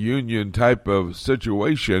European Union type of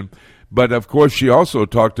situation. But, of course, she also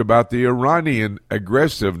talked about the Iranian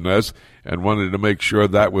aggressiveness and wanted to make sure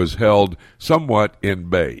that was held somewhat in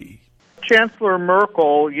bay. Chancellor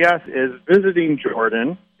Merkel, yes, is visiting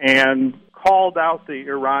Jordan and called out the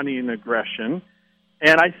Iranian aggression.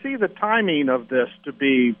 And I see the timing of this to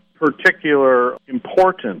be particular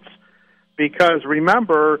importance, because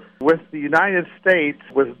remember, with the United States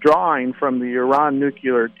withdrawing from the Iran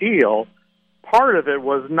nuclear deal, part of it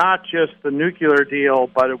was not just the nuclear deal,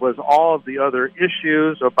 but it was all of the other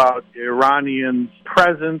issues about Iranian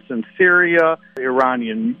presence in Syria,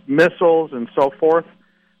 Iranian missiles, and so forth.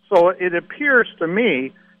 So it appears to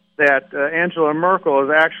me that Angela Merkel is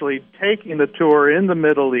actually taking the tour in the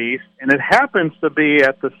Middle East, and it happens to be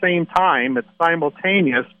at the same time, it's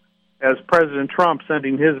simultaneous, as President Trump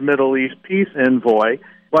sending his Middle East peace envoy.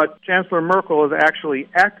 But Chancellor Merkel is actually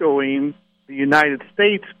echoing the United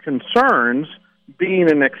States concerns, being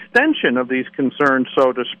an extension of these concerns,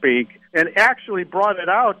 so to speak, and actually brought it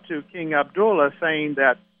out to King Abdullah, saying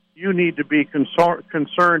that you need to be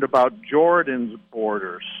concerned about Jordan's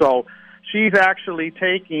borders. So she's actually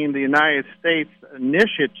taking the United States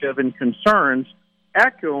initiative and concerns,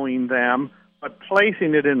 echoing them, but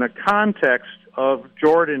placing it in the context of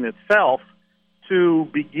Jordan itself to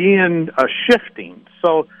begin a shifting.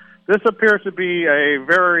 So this appears to be a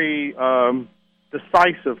very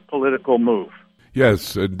decisive political move.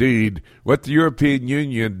 Yes, indeed. What the European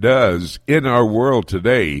Union does in our world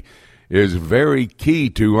today is very key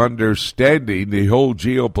to understanding the whole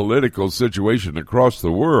geopolitical situation across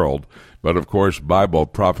the world, but of course Bible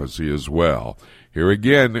prophecy as well. Here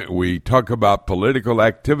again, we talk about political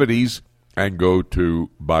activities and go to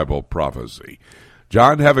Bible prophecy.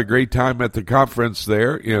 John, have a great time at the conference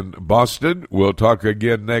there in Boston. We'll talk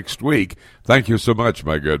again next week. Thank you so much,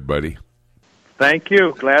 my good buddy. Thank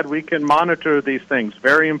you. Glad we can monitor these things.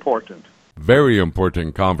 Very important. Very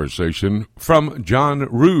important conversation from John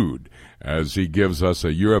Rood as he gives us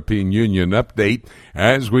a European Union update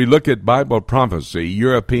as we look at Bible prophecy.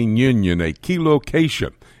 European Union, a key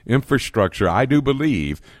location, infrastructure, I do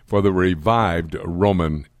believe, for the revived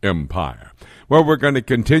Roman Empire. Well, we're going to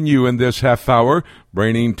continue in this half hour,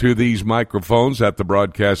 bringing to these microphones at the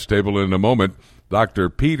broadcast table in a moment Dr.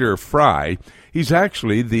 Peter Frey. He's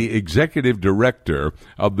actually the executive director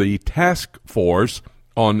of the Task Force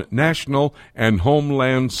on National and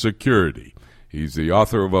Homeland Security. He's the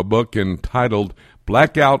author of a book entitled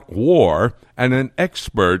Blackout War and an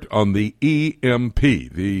expert on the EMP,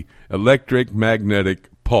 the electromagnetic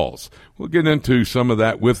pulse. We'll get into some of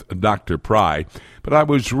that with Dr. Frey. But I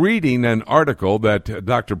was reading an article that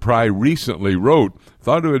Dr. Frey recently wrote,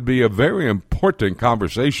 thought it would be a very important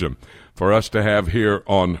conversation for us to have here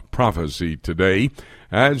on Prophecy Today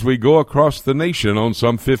as we go across the nation on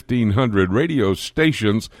some 1,500 radio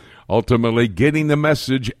stations, ultimately getting the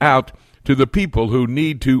message out to the people who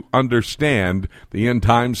need to understand the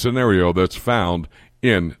end-time scenario that's found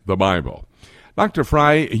in the Bible. Dr.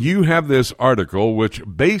 Frey, you have this article which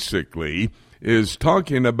basically is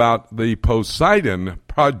talking about the Poseidon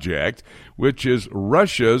Project, which is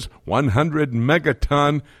Russia's 100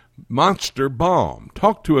 megaton monster bomb.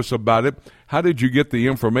 Talk to us about it. How did you get the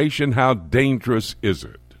information? How dangerous is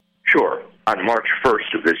it? Sure. On March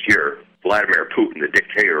 1st of this year, Vladimir Putin, the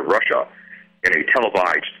dictator of Russia, in a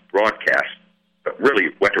televised broadcast that really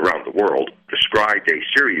went around the world, described a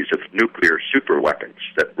series of nuclear superweapons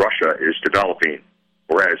that Russia is developing,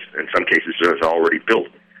 whereas in some cases it has already built.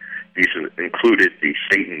 These included the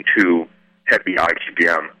Satan II heavy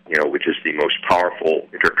ICBM, which is the most powerful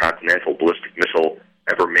intercontinental ballistic missile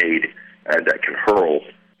ever made, and that can hurl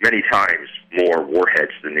many times more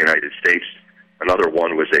warheads than the United States. Another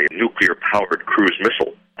one was a nuclear-powered cruise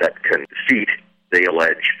missile that can defeat, they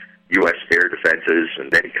allege, U.S. air defenses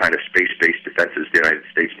and any kind of space-based defenses the United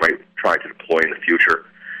States might try to deploy in the future,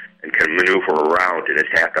 and can maneuver around and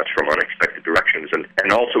attack us from unexpected directions.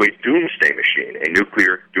 And also a doomsday machine, a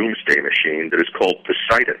nuclear doomsday machine that is called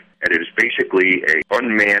Poseidon. And it is basically an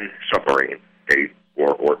unmanned submarine,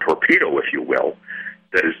 or torpedo, if you will,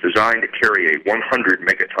 that is designed to carry a 100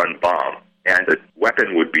 megaton bomb. And the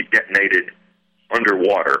weapon would be detonated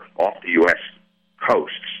underwater off the U.S.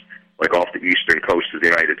 coasts, like off the eastern coast of the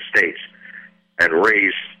United States, and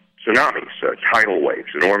raise tsunamis, tidal waves,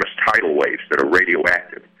 enormous tidal waves that are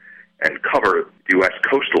radioactive, and cover U.S.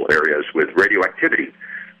 coastal areas with radioactivity,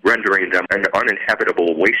 rendering them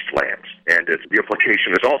uninhabitable wastelands. And the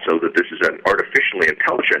implication is also that this is an artificially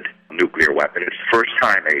intelligent nuclear weapon. It's the first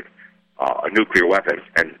time a nuclear weapon,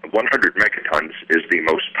 and 100 megatons is the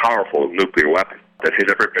most powerful nuclear weapon that has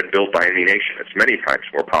ever been built by any nation. It's many times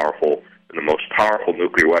more powerful than the most powerful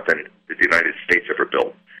nuclear weapon that the United States ever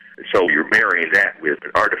built. And so you're marrying that with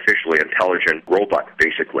an artificially intelligent robot,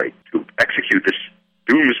 basically, to execute this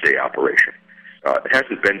doomsday operation. It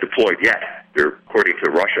hasn't been deployed yet. According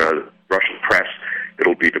to Russian press,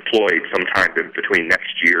 it'll be deployed sometime between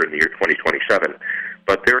next year and the year 2027.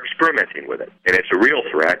 But they're experimenting with it, and it's a real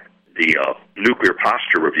threat. The Nuclear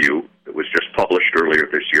Posture Review that was just published earlier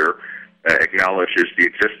this year acknowledges the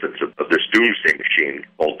existence of this doomsday machine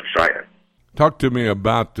called Poseidon. Talk to me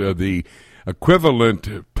about the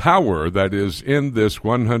equivalent power that is in this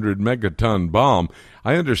 100 megaton bomb.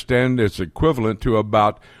 I understand it's equivalent to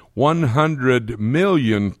about 100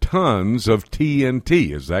 million tons of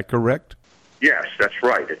TNT. Is that correct? Yes, that's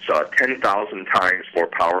right. It's 10,000 times more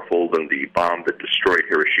powerful than the bomb that destroyed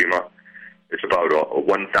Hiroshima. It's about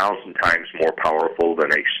 1,000 times more powerful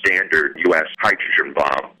than a standard U.S. hydrogen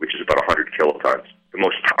bomb, which is about 100 kilotons. The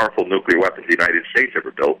most powerful nuclear weapon the United States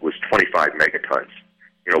ever built was 25 megatons,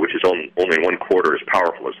 which is only 1/4 as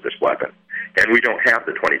powerful as this weapon. And we don't have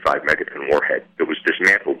the 25 megaton warhead that was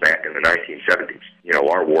dismantled back in the 1970s.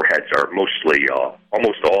 Our warheads are mostly,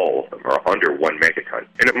 almost all of them are under 1 megaton.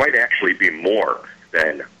 And it might actually be more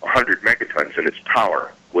than 100 megatons in its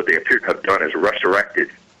power. What they appear to have done is resurrected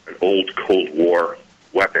an old Cold War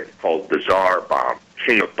weapon called the Tsar bomb,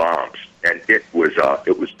 King of Bombs. And it was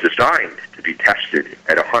designed to be tested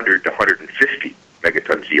at 100 to 150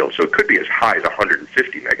 megatons yield. So it could be as high as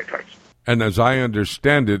 150 megatons. And as I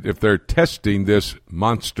understand it, if they're testing this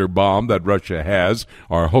monster bomb that Russia has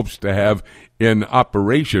or hopes to have in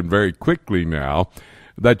operation very quickly now,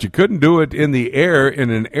 that you couldn't do it in the air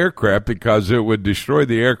in an aircraft because it would destroy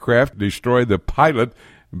the aircraft, destroy the pilot,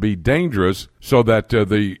 be dangerous, so that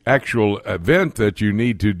the actual event that you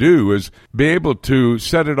need to do is be able to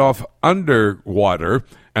set it off underwater,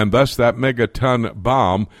 and thus that megaton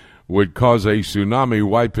bomb would cause a tsunami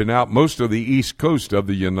wiping out most of the east coast of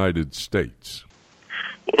the United States.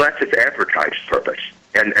 Well, that's its advertised purpose.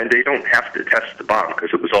 And they don't have to test the bomb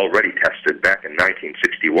because it was already tested back in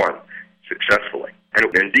 1961 successfully. And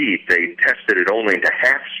indeed, they tested it only to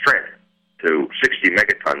half strength, to 60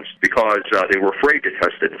 megatons, because they were afraid to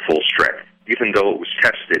test it in full strength. Even though it was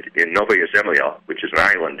tested in Novaya Zemlya, which is an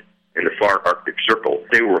island in the far Arctic Circle,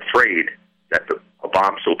 they were afraid that a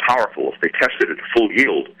bomb so powerful, if they tested it at full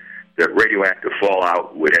yield, that radioactive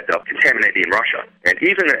fallout would end up contaminating Russia. And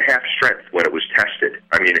even at half strength, when it was tested,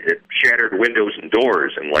 I mean, it shattered windows and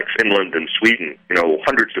doors in like Finland and Sweden,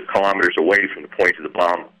 hundreds of kilometers away from the point of the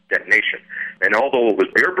bomb detonation. And although it was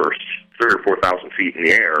airburst 3,000 or 4,000 feet in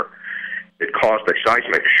the air, it caused a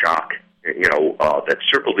seismic shock, that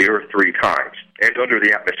circled the Earth 3 times. And under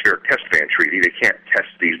the Atmospheric Test Ban Treaty, they can't test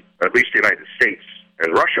these, at least the United States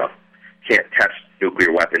and Russia can't test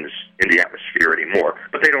nuclear weapons in the atmosphere anymore.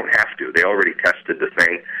 But they don't have to. They already tested the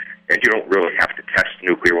thing, and you don't really have to test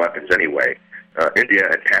nuclear weapons anyway. India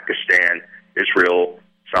and Pakistan, Israel,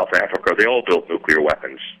 South Africa, they all built nuclear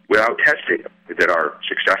weapons without testing that are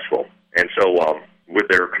successful. And so with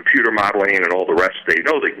their computer modeling and all the rest, they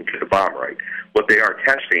know they can get the bomb right. What they are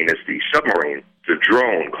testing is the submarine, the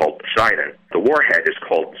drone called Poseidon. The warhead is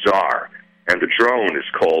called Tsar, and the drone is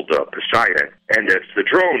called Poseidon. And it's the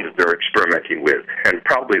drone that they're experimenting with. And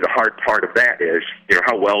probably the hard part of that is,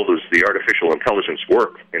 how well does the artificial intelligence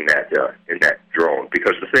work in that drone?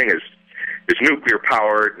 Because the thing is, it's nuclear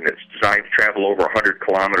powered, and it's designed to travel over 100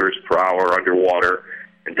 kilometers per hour underwater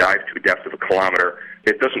and dive to a depth of a kilometer.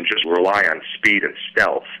 It doesn't just rely on speed and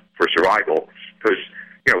stealth for survival, because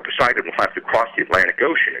Poseidon will have to cross the Atlantic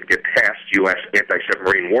Ocean and get past U.S.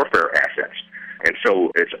 anti-submarine warfare assets. And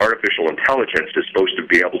so its artificial intelligence is supposed to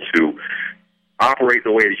be able to operate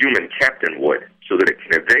the way a human captain would, so that it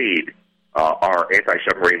can evade our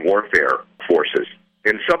anti-submarine warfare forces.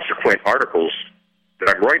 In subsequent articles that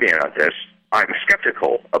I'm writing on this, I'm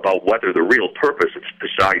skeptical about whether the real purpose of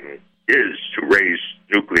Poseidon is to raise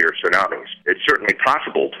nuclear tsunamis. It's certainly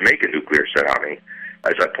possible to make a nuclear tsunami,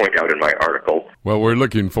 as I point out in my article. Well, we're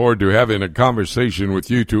looking forward to having a conversation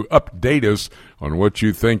with you to update us on what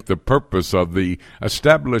you think the purpose of the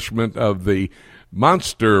establishment of the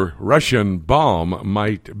monster Russian bomb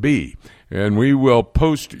might be. And we will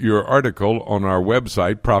post your article on our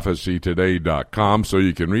website, prophecytoday.com, so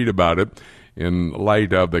you can read about it in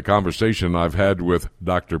light of the conversation I've had with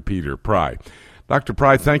Dr. Peter Pry. Dr.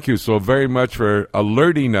 Pry, thank you so very much for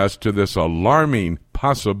alerting us to this alarming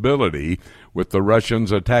possibility with the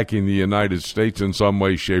Russians attacking the United States in some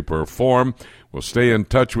way, shape, or form. We'll stay in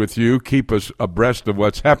touch with you. Keep us abreast of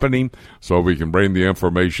what's happening so we can bring the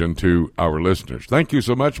information to our listeners. Thank you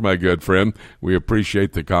so much, my good friend. We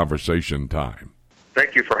appreciate the conversation time.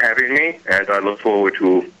 Thank you for having me, and I look forward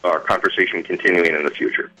to our conversation continuing in the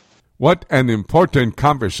future. What an important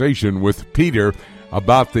conversation with Peter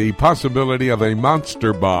about the possibility of a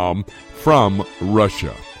monster bomb from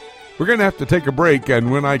Russia. We're going to have to take a break,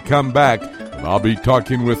 and when I come back, I'll be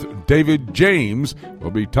talking with David James.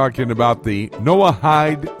 We'll be talking about the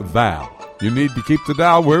Noahide vow. You need to keep the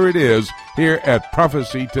dial where it is here at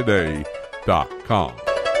prophecytoday.com.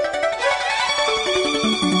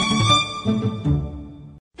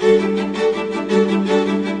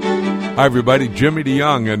 Hi, everybody. Jimmy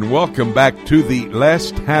DeYoung, and welcome back to the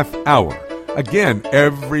last half hour. Again,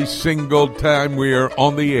 every single time we are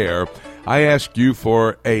on the air, I ask you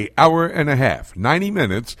for an hour and a half, 90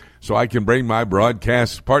 minutes, so I can bring my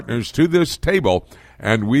broadcast partners to this table,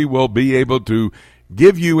 and we will be able to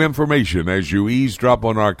give you information as you eavesdrop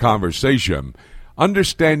on our conversation,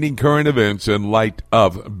 understanding current events in light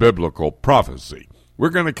of biblical prophecy. We're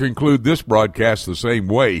going to conclude this broadcast the same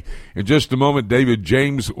way. In just a moment, David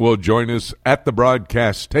James will join us at the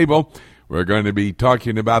broadcast table. We're going to be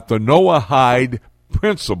talking about the Noahide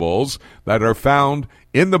principles that are found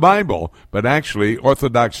in the Bible, but actually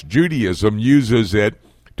Orthodox Judaism uses it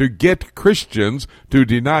to get Christians to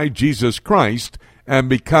deny Jesus Christ and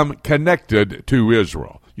become connected to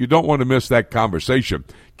Israel. You don't want to miss that conversation.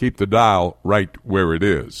 Keep the dial right where it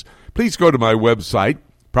is. Please go to my website,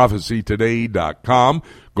 prophecytoday.com.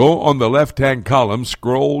 Go on the left-hand column,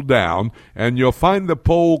 scroll down, and you'll find the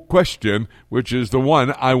poll question, which is the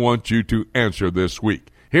one I want you to answer this week.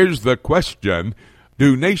 Here's the question.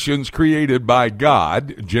 Do nations created by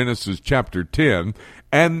God, Genesis chapter 10,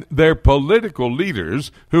 and their political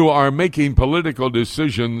leaders who are making political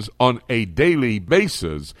decisions on a daily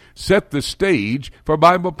basis set the stage for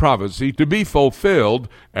Bible prophecy to be fulfilled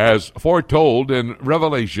as foretold in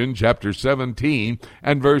Revelation chapter 17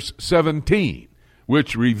 and verse 17,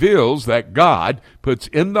 which reveals that God puts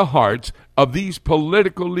in the hearts of these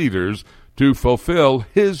political leaders to fulfill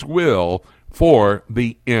His will for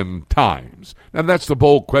the end times? Now, that's the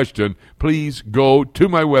bold question. Please go to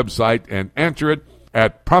my website and answer it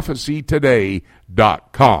at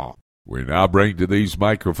prophecytoday.com. We now bring to these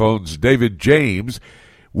microphones David James.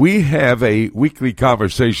 We have a weekly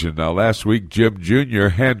conversation. Now, last week, Jim Jr.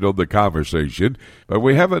 handled the conversation, but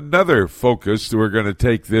we have another focus that we're going to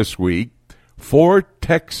take this week. 4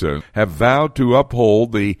 Texans have vowed to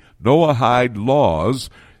uphold the Noahide laws,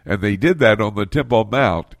 and they did that on the Temple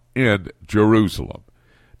Mount in Jerusalem.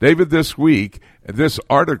 David, this week, this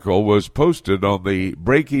article was posted on the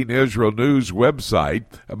Breaking Israel News website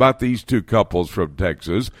about these 2 couples from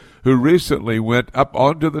Texas who recently went up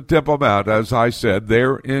onto the Temple Mount, as I said,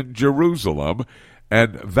 there in Jerusalem,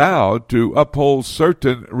 and vowed to uphold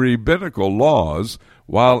certain rabbinical laws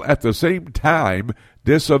while at the same time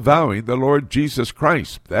disavowing the Lord Jesus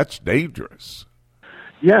Christ. That's dangerous.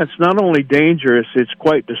 Yeah, it's not only dangerous, it's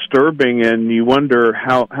quite disturbing, and you wonder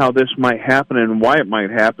how this might happen and why it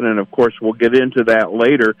might happen, and of course we'll get into that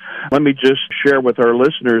later. Let me just share with our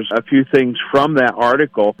listeners a few things from that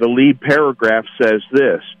article. The lead paragraph says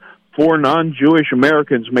this: 4 non-Jewish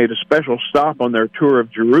Americans made a special stop on their tour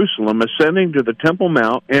of Jerusalem, ascending to the Temple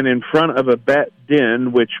Mount and in front of a Bet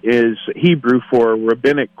Din, which is Hebrew for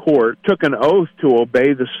rabbinic court, took an oath to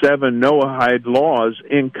obey the 7 Noahide laws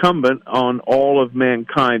incumbent on all of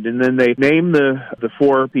mankind. And then they named the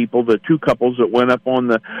 4 people, the 2 couples that went up on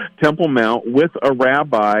the Temple Mount with a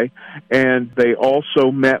rabbi, and they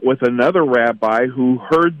also met with another rabbi who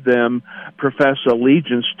heard them profess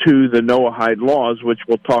allegiance to the Noahide laws, which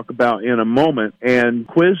we'll talk about in a moment, and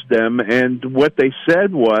quizzed them. And what they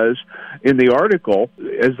said was, in the article,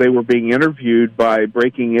 as they were being interviewed by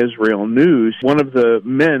Breaking Israel News, one of the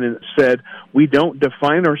men said, "We don't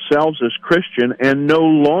define ourselves as Christian and no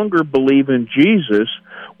longer believe in Jesus.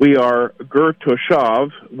 We are Ger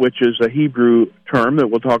Toshav," which is a Hebrew term that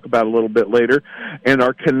we'll talk about a little bit later, and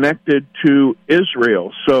are connected to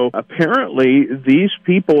Israel. So apparently these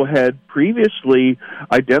people had previously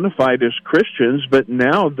identified as Christians, but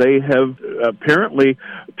now they have apparently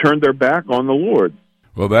turned their back on the Lord.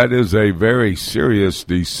 Well, that is a very serious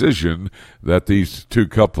decision that these 2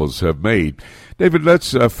 couples have made. David,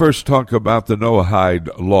 let's first talk about the Noahide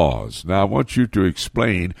laws. Now, I want you to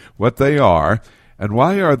explain what they are and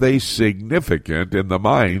why are they significant in the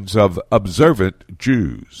minds of observant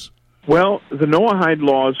Jews. Well, the Noahide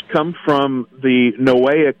laws come from the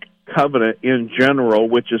Noahic covenant in general,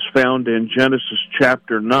 which is found in Genesis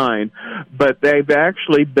chapter 9, but they've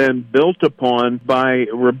actually been built upon by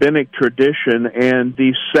rabbinic tradition, and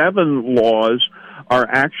these 7 laws are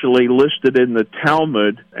actually listed in the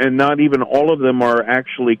Talmud, and not even all of them are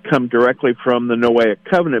actually come directly from the Noahic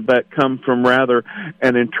covenant, but come from rather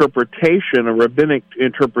an interpretation, a rabbinic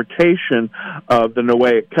interpretation of the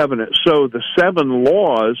Noahic covenant. So the 7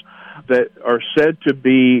 laws that are said to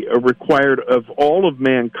be required of all of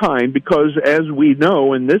mankind, because as we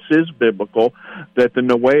know, and this is biblical, that the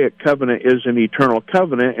Noahic covenant is an eternal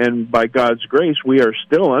covenant, and by God's grace we are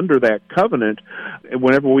still under that covenant.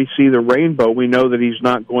 Whenever we see the rainbow, we know that He's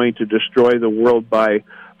not going to destroy the world by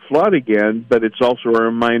flood again, but it's also a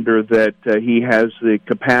reminder that He has the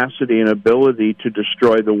capacity and ability to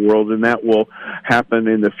destroy the world, and that will happen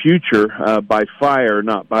in the future by fire,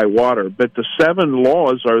 not by water. But the 7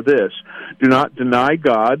 laws are this: do not deny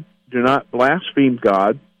God, do not blaspheme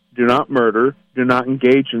God, do not murder, do not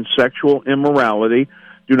engage in sexual immorality,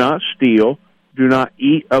 do not steal, do not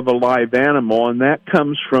eat of a live animal, and that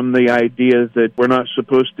comes from the idea that we're not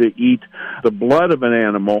supposed to eat the blood of an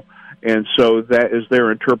animal. And so that is their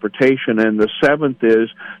interpretation. And the 7th is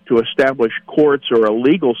to establish courts or a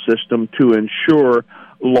legal system to ensure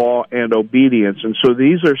law and obedience. And so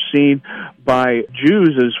these are seen by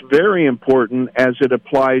Jews as very important as it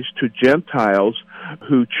applies to Gentiles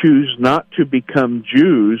who choose not to become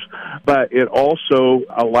Jews, but it also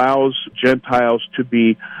allows Gentiles to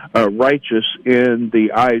be righteous in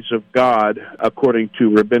the eyes of God according to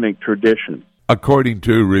rabbinic tradition. According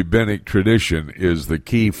to rabbinic tradition is the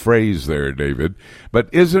key phrase there, David. But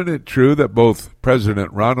isn't it true that both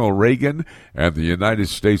President Ronald Reagan and the United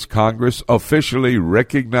States Congress officially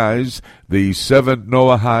recognize the 7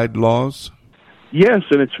 Noahide laws? Yes,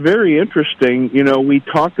 and it's very interesting. You know, we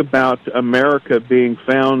talk about America being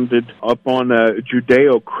founded upon a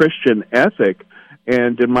Judeo-Christian ethic,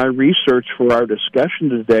 and in my research for our discussion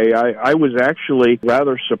today, I was actually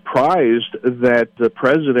rather surprised that the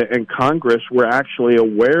President and Congress were actually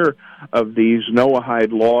aware of these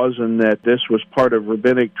Noahide laws and that this was part of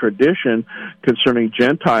rabbinic tradition concerning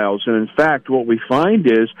Gentiles. And in fact, what we find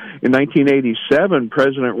is in 1987,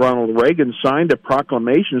 President Ronald Reagan signed a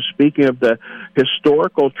proclamation speaking of the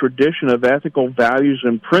historical tradition of ethical values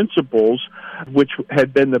and principles which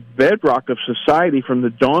had been the bedrock of society from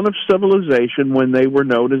the dawn of civilization, when they were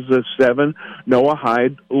known as the 7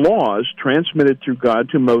 Noahide laws transmitted through God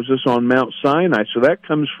to Moses on Mount Sinai. So that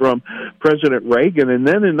comes from President Reagan. And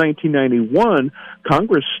then in 1991,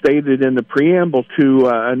 Congress stated in the preamble to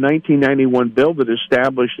a 1991 bill that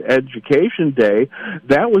established Education Day,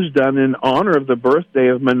 that was done in honor of the birthday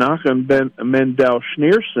of Menachem Mendel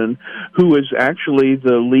Schneerson, who is actually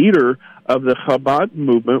the leader of the Chabad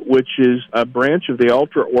movement, which is a branch of the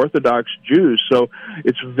ultra-Orthodox Jews. So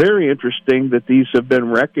it's very interesting that these have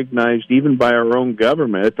been recognized even by our own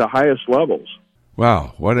government at the highest levels.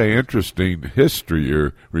 Wow, what an interesting history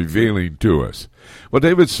you're revealing to us. Well,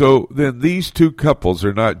 David, so then these two couples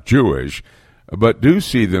are not Jewish, but do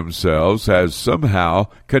see themselves as somehow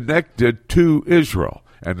connected to Israel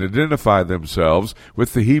and identify themselves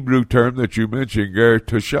with the Hebrew term that you mentioned, ger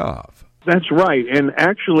toshav. That's right, and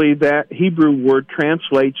actually that Hebrew word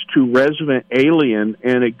translates to resident alien,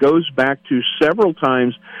 and it goes back to several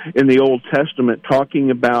times in the Old Testament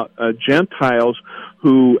talking about Gentiles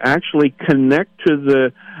who actually connect to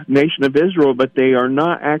the nation of Israel, but they are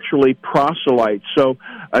not actually proselytes. So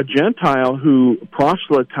a Gentile who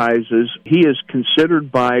proselytizes, he is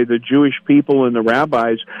considered by the Jewish people and the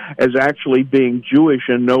rabbis as actually being Jewish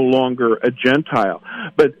and no longer a Gentile.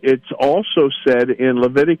 But it's also said in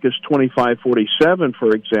Leviticus 25:47,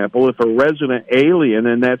 for example, if a resident alien,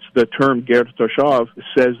 and that's the term ger toshav,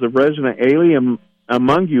 says the resident alien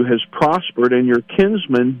among you has prospered, and your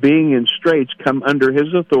kinsman, being in straits, come under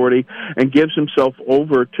his authority and gives himself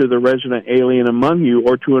over to the resident alien among you,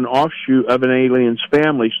 or to an offshoot of an alien's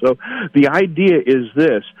family. So the idea is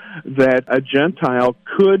this, that a Gentile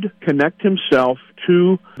could connect himself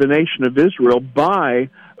to the nation of Israel by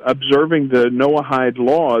observing the Noahide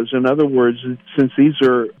laws. In other words, since these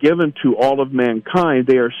are given to all of mankind,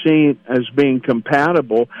 they are seen as being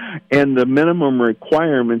compatible, and the minimum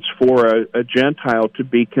requirements for a Gentile to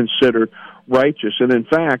be considered righteous. And in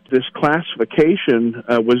fact, this classification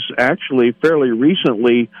was actually fairly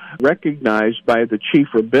recently recognized by the chief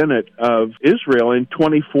rabbinate of Israel in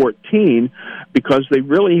 2014, because they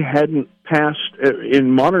really hadn't in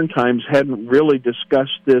modern times, hadn't really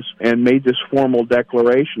discussed this and made this formal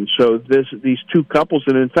declaration. So these two couples,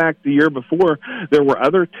 and in fact, the year before, there were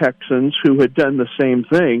other Texans who had done the same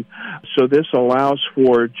thing. So this allows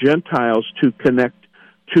for Gentiles to connect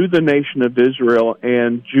to the nation of Israel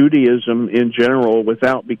and Judaism in general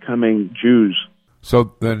without becoming Jews.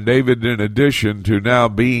 So then, David, in addition to now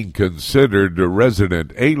being considered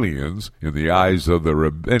resident aliens in the eyes of the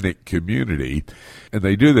rabbinic community, and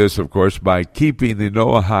they do this, of course, by keeping the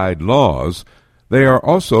Noahide laws, they are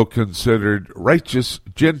also considered righteous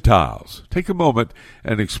Gentiles. Take a moment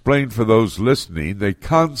and explain for those listening the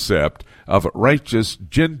concept of righteous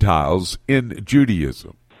Gentiles in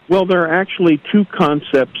Judaism. Well, there are actually two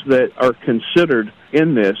concepts that are considered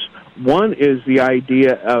in this. One is the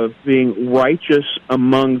idea of being righteous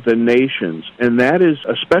among the nations, and that is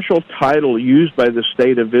a special title used by the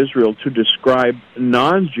State of Israel to describe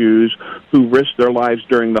non-Jews who risked their lives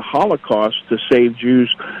during the Holocaust to save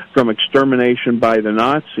Jews from extermination by the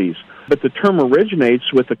Nazis. But the term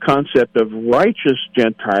originates with the concept of righteous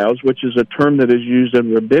Gentiles, which is a term that is used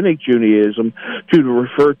in Rabbinic Judaism to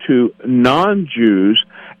refer to non-Jews,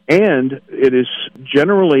 and it is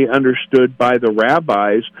generally understood by the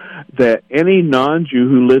rabbis that any non-Jew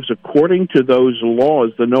who lives according to those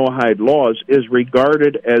laws, the Noahide laws, is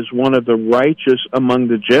regarded as one of the righteous among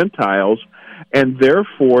the Gentiles, and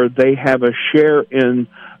therefore they have a share in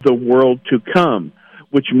the world to come,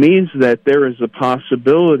 which means that there is a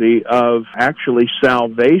possibility of actually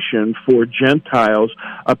salvation for Gentiles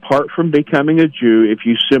apart from becoming a Jew if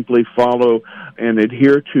you simply follow and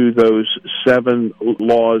adhere to those 7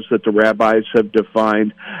 laws that the rabbis have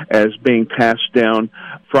defined as being passed down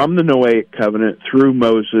from the Noahic covenant through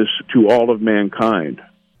Moses to all of mankind.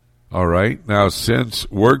 All right. Now, since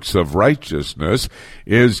works of righteousness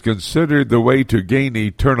is considered the way to gain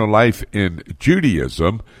eternal life in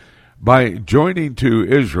Judaism, by joining to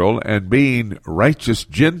Israel and being righteous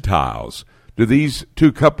Gentiles, do these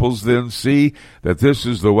two couples then see that this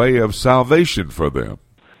is the way of salvation for them?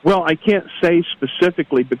 Well, I can't say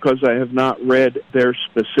specifically because I have not read their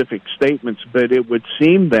specific statements, but it would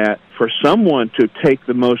seem that for someone to take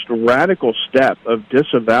the most radical step of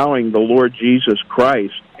disavowing the Lord Jesus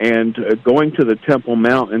Christ and going to the Temple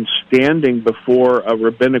Mount and standing before a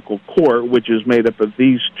rabbinical court, which is made up of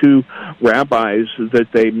these two rabbis that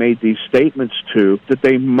they made these statements to, that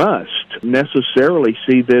they must necessarily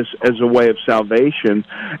see this as a way of salvation,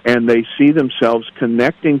 and they see themselves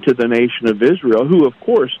connecting to the nation of Israel, who, of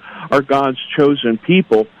course, are God's chosen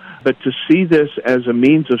people, but to see this as a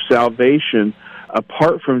means of salvation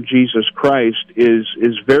apart from Jesus Christ is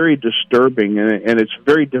very disturbing, and it's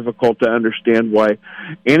very difficult to understand why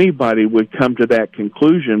anybody would come to that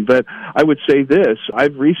conclusion. But I would say this: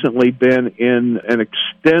 I've recently been in an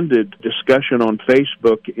extended discussion on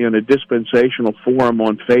Facebook, in a dispensational forum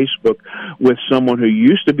on Facebook, with someone who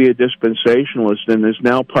used to be a dispensationalist and is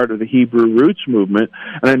now part of the Hebrew Roots movement.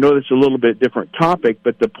 And I know that's a little bit different topic,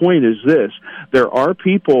 but the point is this: there are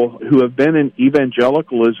people who have been in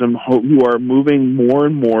evangelicalism who are moving more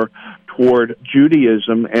and more toward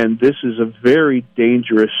Judaism, and this is a very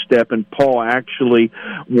dangerous step, and Paul actually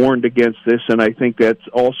warned against this, and I think that's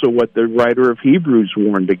also what the writer of Hebrews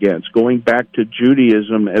warned against, going back to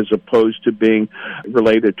Judaism as opposed to being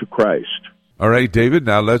related to Christ. All right, David,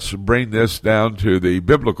 now let's bring this down to the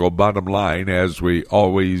biblical bottom line, as we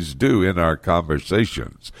always do in our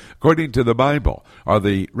conversations. According to the Bible, are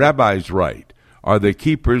the rabbis right? Are the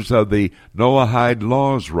keepers of the Noahide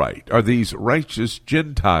laws right? Are these righteous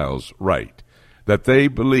Gentiles right? That they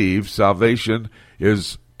believe salvation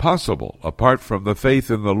is possible apart from the faith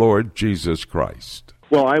in the Lord Jesus Christ?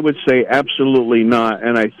 Well, I would say absolutely not,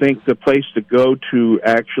 and I think the place to go to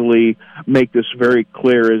actually make this very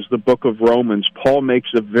clear is the book of Romans. Paul makes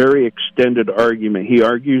a very extended argument. He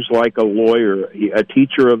argues like a lawyer, a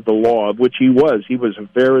teacher of the law, of which he was. He was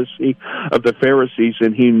a Pharisee of the Pharisees,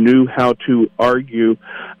 and he knew how to argue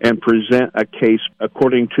and present a case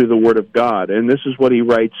according to the Word of God. And this is what he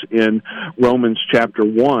writes in Romans chapter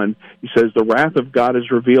 1. He says, "The wrath of God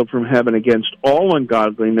is revealed from heaven against all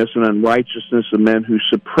ungodliness and unrighteousness of men who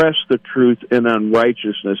suppress the truth in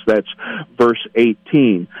unrighteousness." That's verse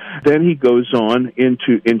 18. Then he goes on in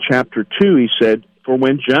chapter 2, he said, "For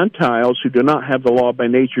when Gentiles who do not have the law by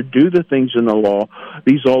nature do the things in the law,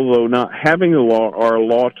 these, although not having the law, are a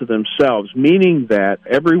law to themselves," meaning that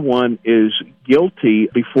everyone is guilty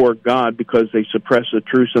before God because they suppress the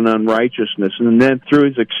truth in unrighteousness. And then through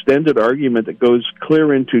his extended argument that goes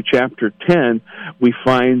clear into chapter 10, we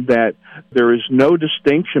find that there is no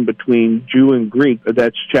distinction between Jew and Greek.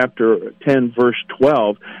 That's chapter 10, verse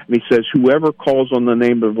 12. And he says, "Whoever calls on the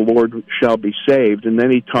name of the Lord shall be saved." And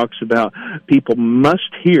then he talks about people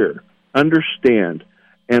must hear, understand,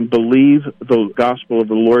 and believe the gospel of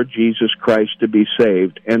the Lord Jesus Christ to be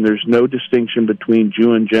saved. And there's no distinction between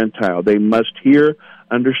Jew and Gentile. They must hear,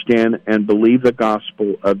 understand, and believe the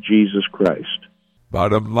gospel of Jesus Christ.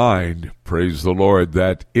 Bottom line, praise the Lord,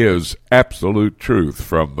 that is absolute truth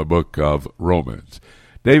from the book of Romans.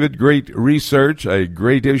 David, great research, a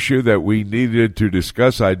great issue that we needed to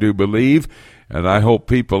discuss, I do believe, and I hope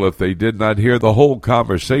people, if they did not hear the whole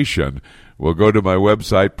conversation, will go to my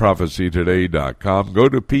website, prophecytoday.com, go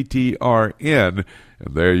to PTRN,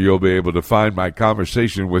 and there you'll be able to find my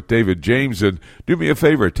conversation with David James. And do me a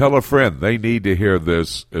favor, tell a friend. They need to hear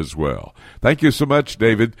this as well. Thank you so much,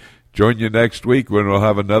 David. Join you next week when we'll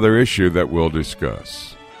have another issue that we'll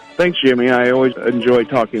discuss. Thanks, Jimmy. I always enjoy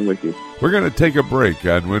talking with you. We're going to take a break,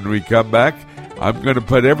 and when we come back, I'm going to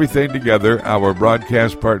put everything together our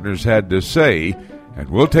broadcast partners had to say, and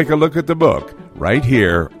we'll take a look at the book right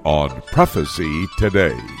here on Prophecy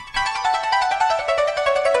Today.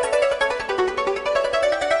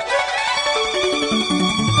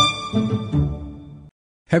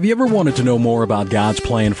 Have you ever wanted to know more about God's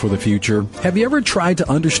plan for the future? Have you ever tried to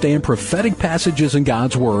understand prophetic passages in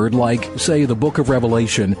God's Word, like, say, the book of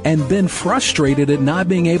Revelation, and been frustrated at not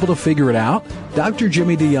being able to figure it out? Dr.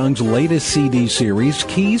 Jimmy DeYoung's latest CD series,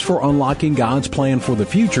 Keys for Unlocking God's Plan for the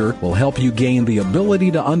Future, will help you gain the ability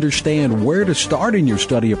to understand where to start in your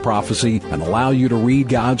study of prophecy and allow you to read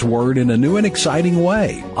God's Word in a new and exciting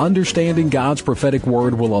way. Understanding God's prophetic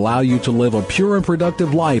Word will allow you to live a pure and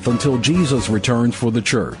productive life until Jesus returns for the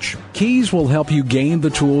church. Keys will help you gain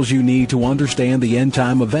the tools you need to understand the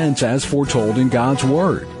end-time events as foretold in God's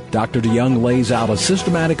Word. Dr. DeYoung lays out a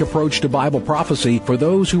systematic approach to Bible prophecy for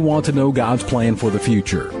those who want to know God's plan for the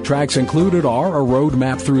future. Tracks included are A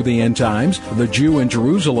Roadmap Through the End Times, The Jew in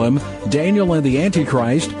Jerusalem, Daniel and the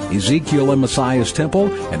Antichrist, Ezekiel and Messiah's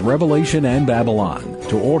Temple, and Revelation and Babylon.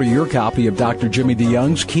 To order your copy of Dr. Jimmy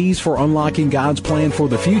DeYoung's Keys for Unlocking God's Plan for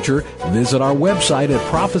the Future, visit our website at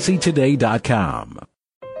prophecytoday.com.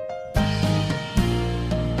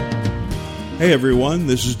 Hey everyone,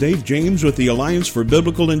 this is Dave James with the Alliance for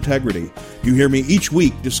Biblical Integrity. You hear me each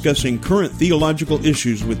week discussing current theological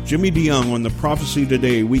issues with Jimmy DeYoung on the Prophecy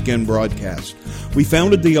Today weekend broadcast. We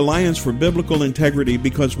founded the Alliance for Biblical Integrity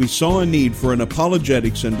because we saw a need for an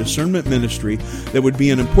apologetics and discernment ministry that would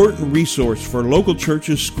be an important resource for local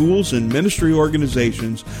churches, schools, and ministry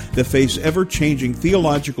organizations that face ever-changing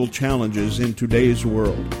theological challenges in today's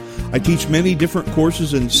world. I teach many different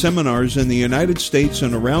courses and seminars in the United States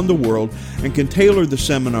and around the world and can tailor the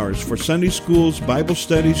seminars for Sunday schools, Bible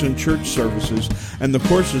studies, and church services, and the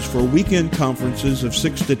courses for weekend conferences of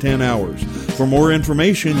 6 to 10 hours. For more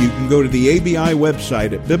information, you can go to the ABI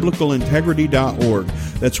website at biblicalintegrity.org.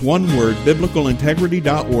 That's one word,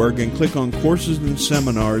 biblicalintegrity.org, and click on Courses and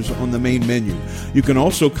Seminars on the main menu. You can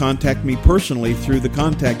also contact me personally through the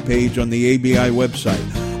contact page on the ABI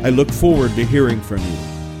website. I look forward to hearing from you.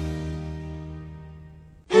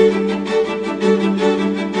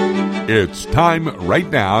 It's time right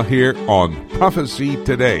now here on Prophecy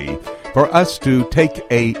Today for us to take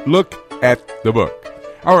a look at the book.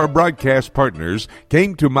 Our broadcast partners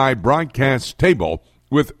came to my broadcast table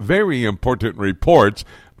with very important reports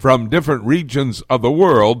from different regions of the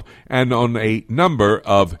world and on a number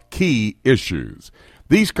of key issues.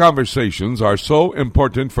 These conversations are so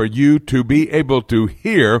important for you to be able to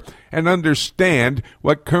hear and understand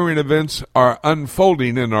what current events are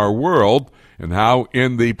unfolding in our world and how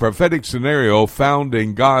in the prophetic scenario found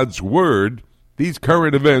in God's Word, these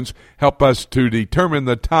current events help us to determine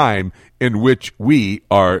the time in which we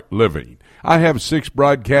are living. I have 6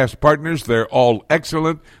 broadcast partners. They're all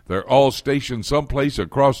excellent. They're all stationed someplace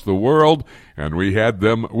across the world, and we had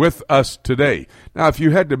them with us today. Now, if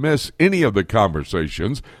you had to miss any of the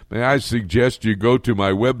conversations, may I suggest you go to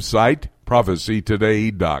my website,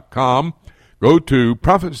 prophecytoday.com. Go to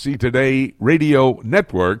Prophecy Today Radio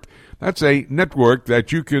Network. That's a network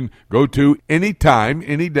that you can go to any time,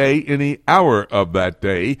 any day, any hour of that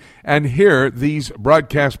day and hear these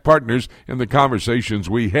broadcast partners in the conversations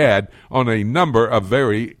we had on a number of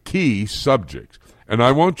very key subjects. And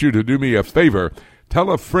I want you to do me a favor. Tell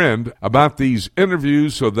a friend about these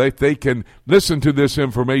interviews so that they can listen to this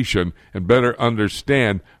information and better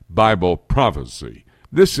understand Bible prophecy.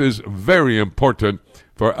 This is very important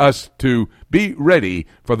for us to be ready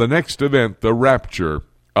for the next event, the rapture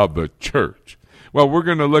of the church. Well, we're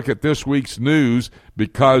going to look at this week's news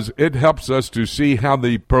because it helps us to see how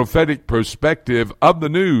the prophetic perspective of the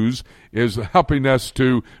news is helping us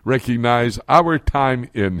to recognize our time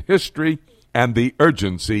in history and the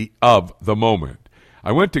urgency of the moment.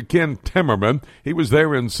 I went to Ken Timmerman. He was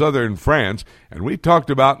there in southern France, and we talked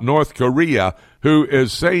about North Korea, who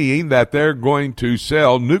is saying that they're going to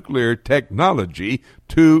sell nuclear technology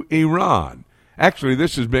to Iran. Actually,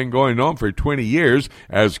 this has been going on for 20 years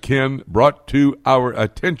as Ken brought to our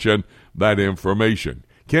attention that information.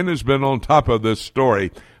 Ken has been on top of this story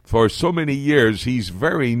for so many years. He's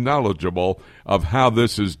very knowledgeable of how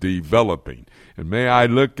this is developing. And may I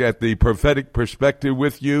look at the prophetic perspective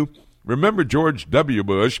with you? Remember George W.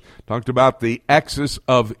 Bush talked about the axis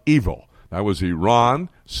of evil. That was Iran,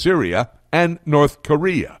 Syria, and North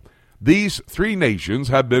Korea. These 3 nations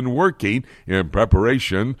have been working in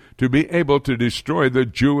preparation to be able to destroy the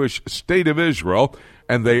Jewish state of Israel,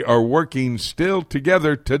 and they are working still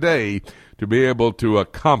together today to be able to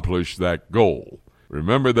accomplish that goal.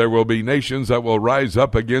 Remember, there will be nations that will rise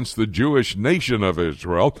up against the Jewish nation of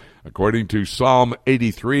Israel, according to Psalm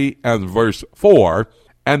 83 and verse 4,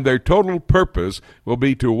 and their total purpose will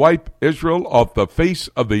be to wipe Israel off the face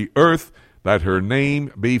of the earth, that her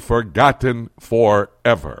name be forgotten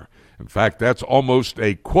forever. In fact, that's almost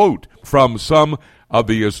a quote from some of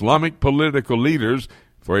the Islamic political leaders,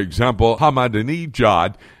 for example,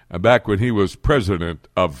 Ahmadinejad, back when he was president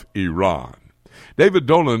of Iran. David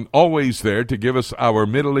Dolan, always there to give us our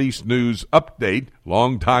Middle East news update,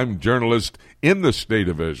 longtime journalist in the State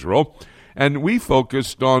of Israel, and we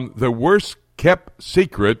focused on the worst-kept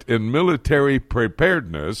secret in military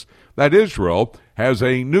preparedness, that Israel has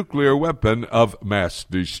a nuclear weapon of mass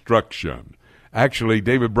destruction. Actually,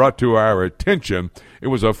 David brought to our attention, it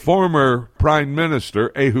was a former Prime Minister,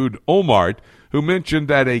 Ehud Olmert, who mentioned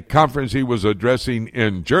at a conference he was addressing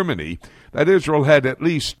in Germany that Israel had at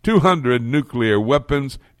least 200 nuclear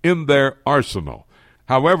weapons in their arsenal.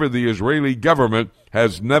 However, the Israeli government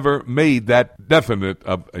has never made that definite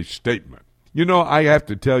of a statement. You know, I have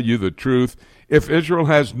to tell you the truth. If Israel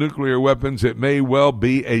has nuclear weapons, it may well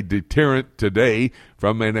be a deterrent today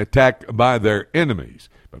from an attack by their enemies.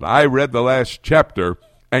 But I read the last chapter,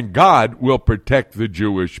 and God will protect the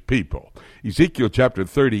Jewish people. Ezekiel chapter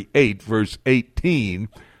 38, verse 18,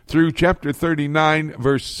 through chapter 39,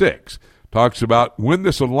 verse 6, talks about when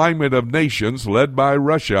this alignment of nations led by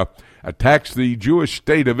Russia attacks the Jewish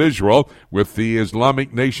state of Israel with the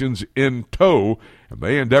Islamic nations in tow, and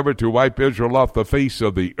they endeavor to wipe Israel off the face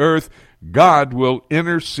of the earth, God will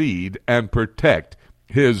intercede and protect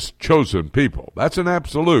his chosen people. That's an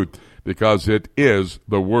absolute, because it is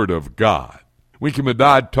the Word of God. Winky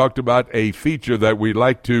Madad talked about a feature that we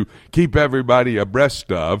like to keep everybody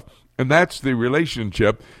abreast of, and that's the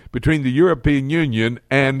relationship between the European Union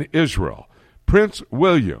and Israel. Prince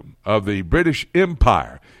William of the British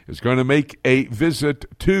Empire is going to make a visit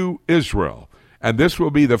to Israel, and this will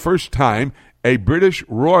be the first time a British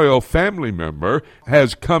royal family member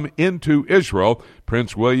has come into Israel,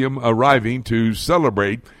 Prince William arriving to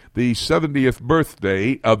celebrate the 70th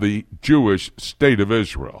birthday of the Jewish state of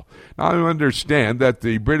Israel. Now, I understand that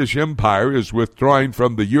the British Empire is withdrawing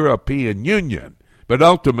from the European Union, but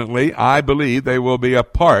ultimately I believe they will be a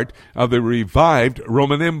part of the revived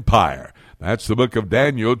Roman Empire. That's the book of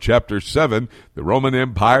Daniel, chapter 7, the Roman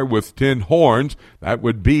Empire with 10 horns. That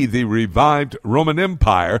would be the revived Roman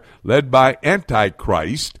Empire led by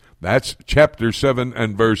Antichrist. That's chapter 7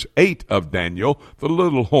 and verse 8 of Daniel, the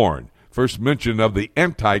little horn. First mention of the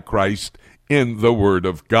Antichrist in the Word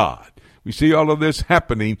of God. We see all of this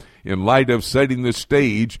happening in light of setting the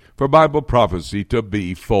stage for Bible prophecy to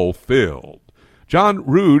be fulfilled. John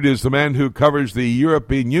Rood is the man who covers the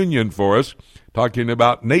European Union for us, talking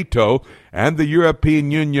about NATO and the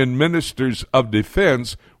European Union ministers of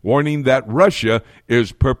defense warning that Russia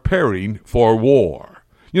is preparing for war.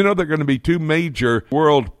 You know, there are going to be two major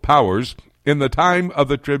world powers in the time of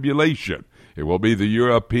the tribulation. It will be the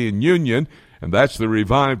European Union, and that's the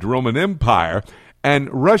revived Roman Empire, and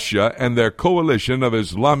Russia and their coalition of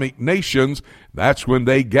Islamic nations. That's when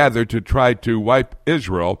they gather to try to wipe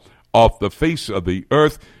Israel off the face of the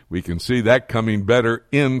earth. We can see that coming better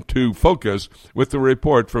into focus with the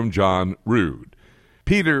report from John Rood.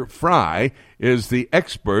 Peter Fry is the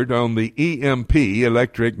expert on the EMP,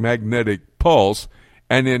 electric magnetic pulse,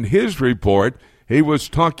 and in his report, he was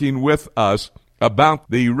talking with us about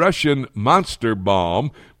the Russian monster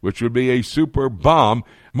bomb, which would be a super bomb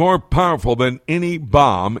more powerful than any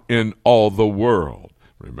bomb in all the world.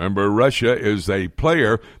 Remember, Russia is a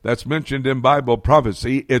player that's mentioned in Bible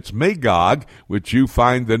prophecy. It's Magog, which you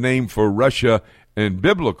find the name for Russia in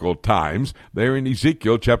biblical times, there in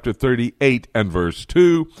Ezekiel chapter 38 and verse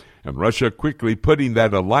 2, and Russia quickly putting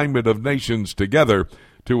that alignment of nations together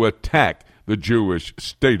to attack the Jewish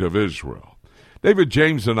state of Israel. David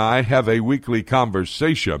James and I have a weekly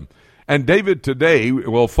conversation, and David today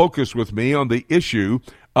will focus with me on the issue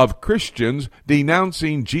of Christians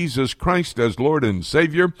denouncing Jesus Christ as Lord and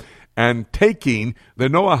Savior and taking the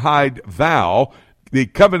Noahide vow, the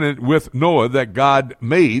covenant with Noah that God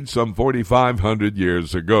made some 4,500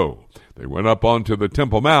 years ago. They went up onto the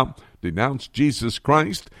Temple Mount, denounced Jesus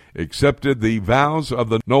Christ, accepted the vows of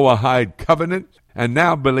the Noahide covenant, and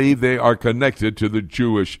now believe they are connected to the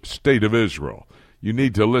Jewish state of Israel. You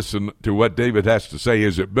need to listen to what David has to say.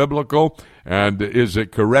 Is it biblical? And is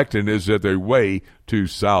it correct? And is it a way to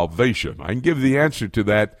salvation? I can give the answer to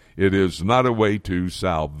that. It is not a way to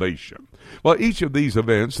salvation. Well, each of these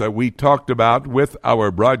events that we talked about with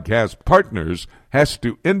our broadcast partners has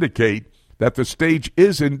to indicate that the stage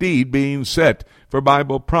is indeed being set for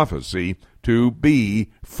Bible prophecy to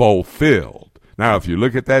be fulfilled. Now, if you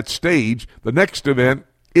look at that stage, the next event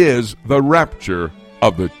is the rapture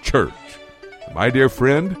of the church. My dear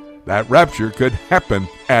friend, that rapture could happen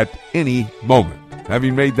at any moment.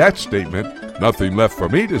 Having made that statement, nothing left for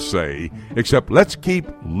me to say except let's keep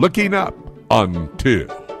looking up until.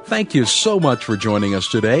 Thank you so much for joining us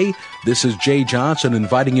today. This is Jay Johnson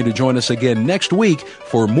inviting you to join us again next week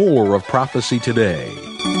for more of Prophecy Today.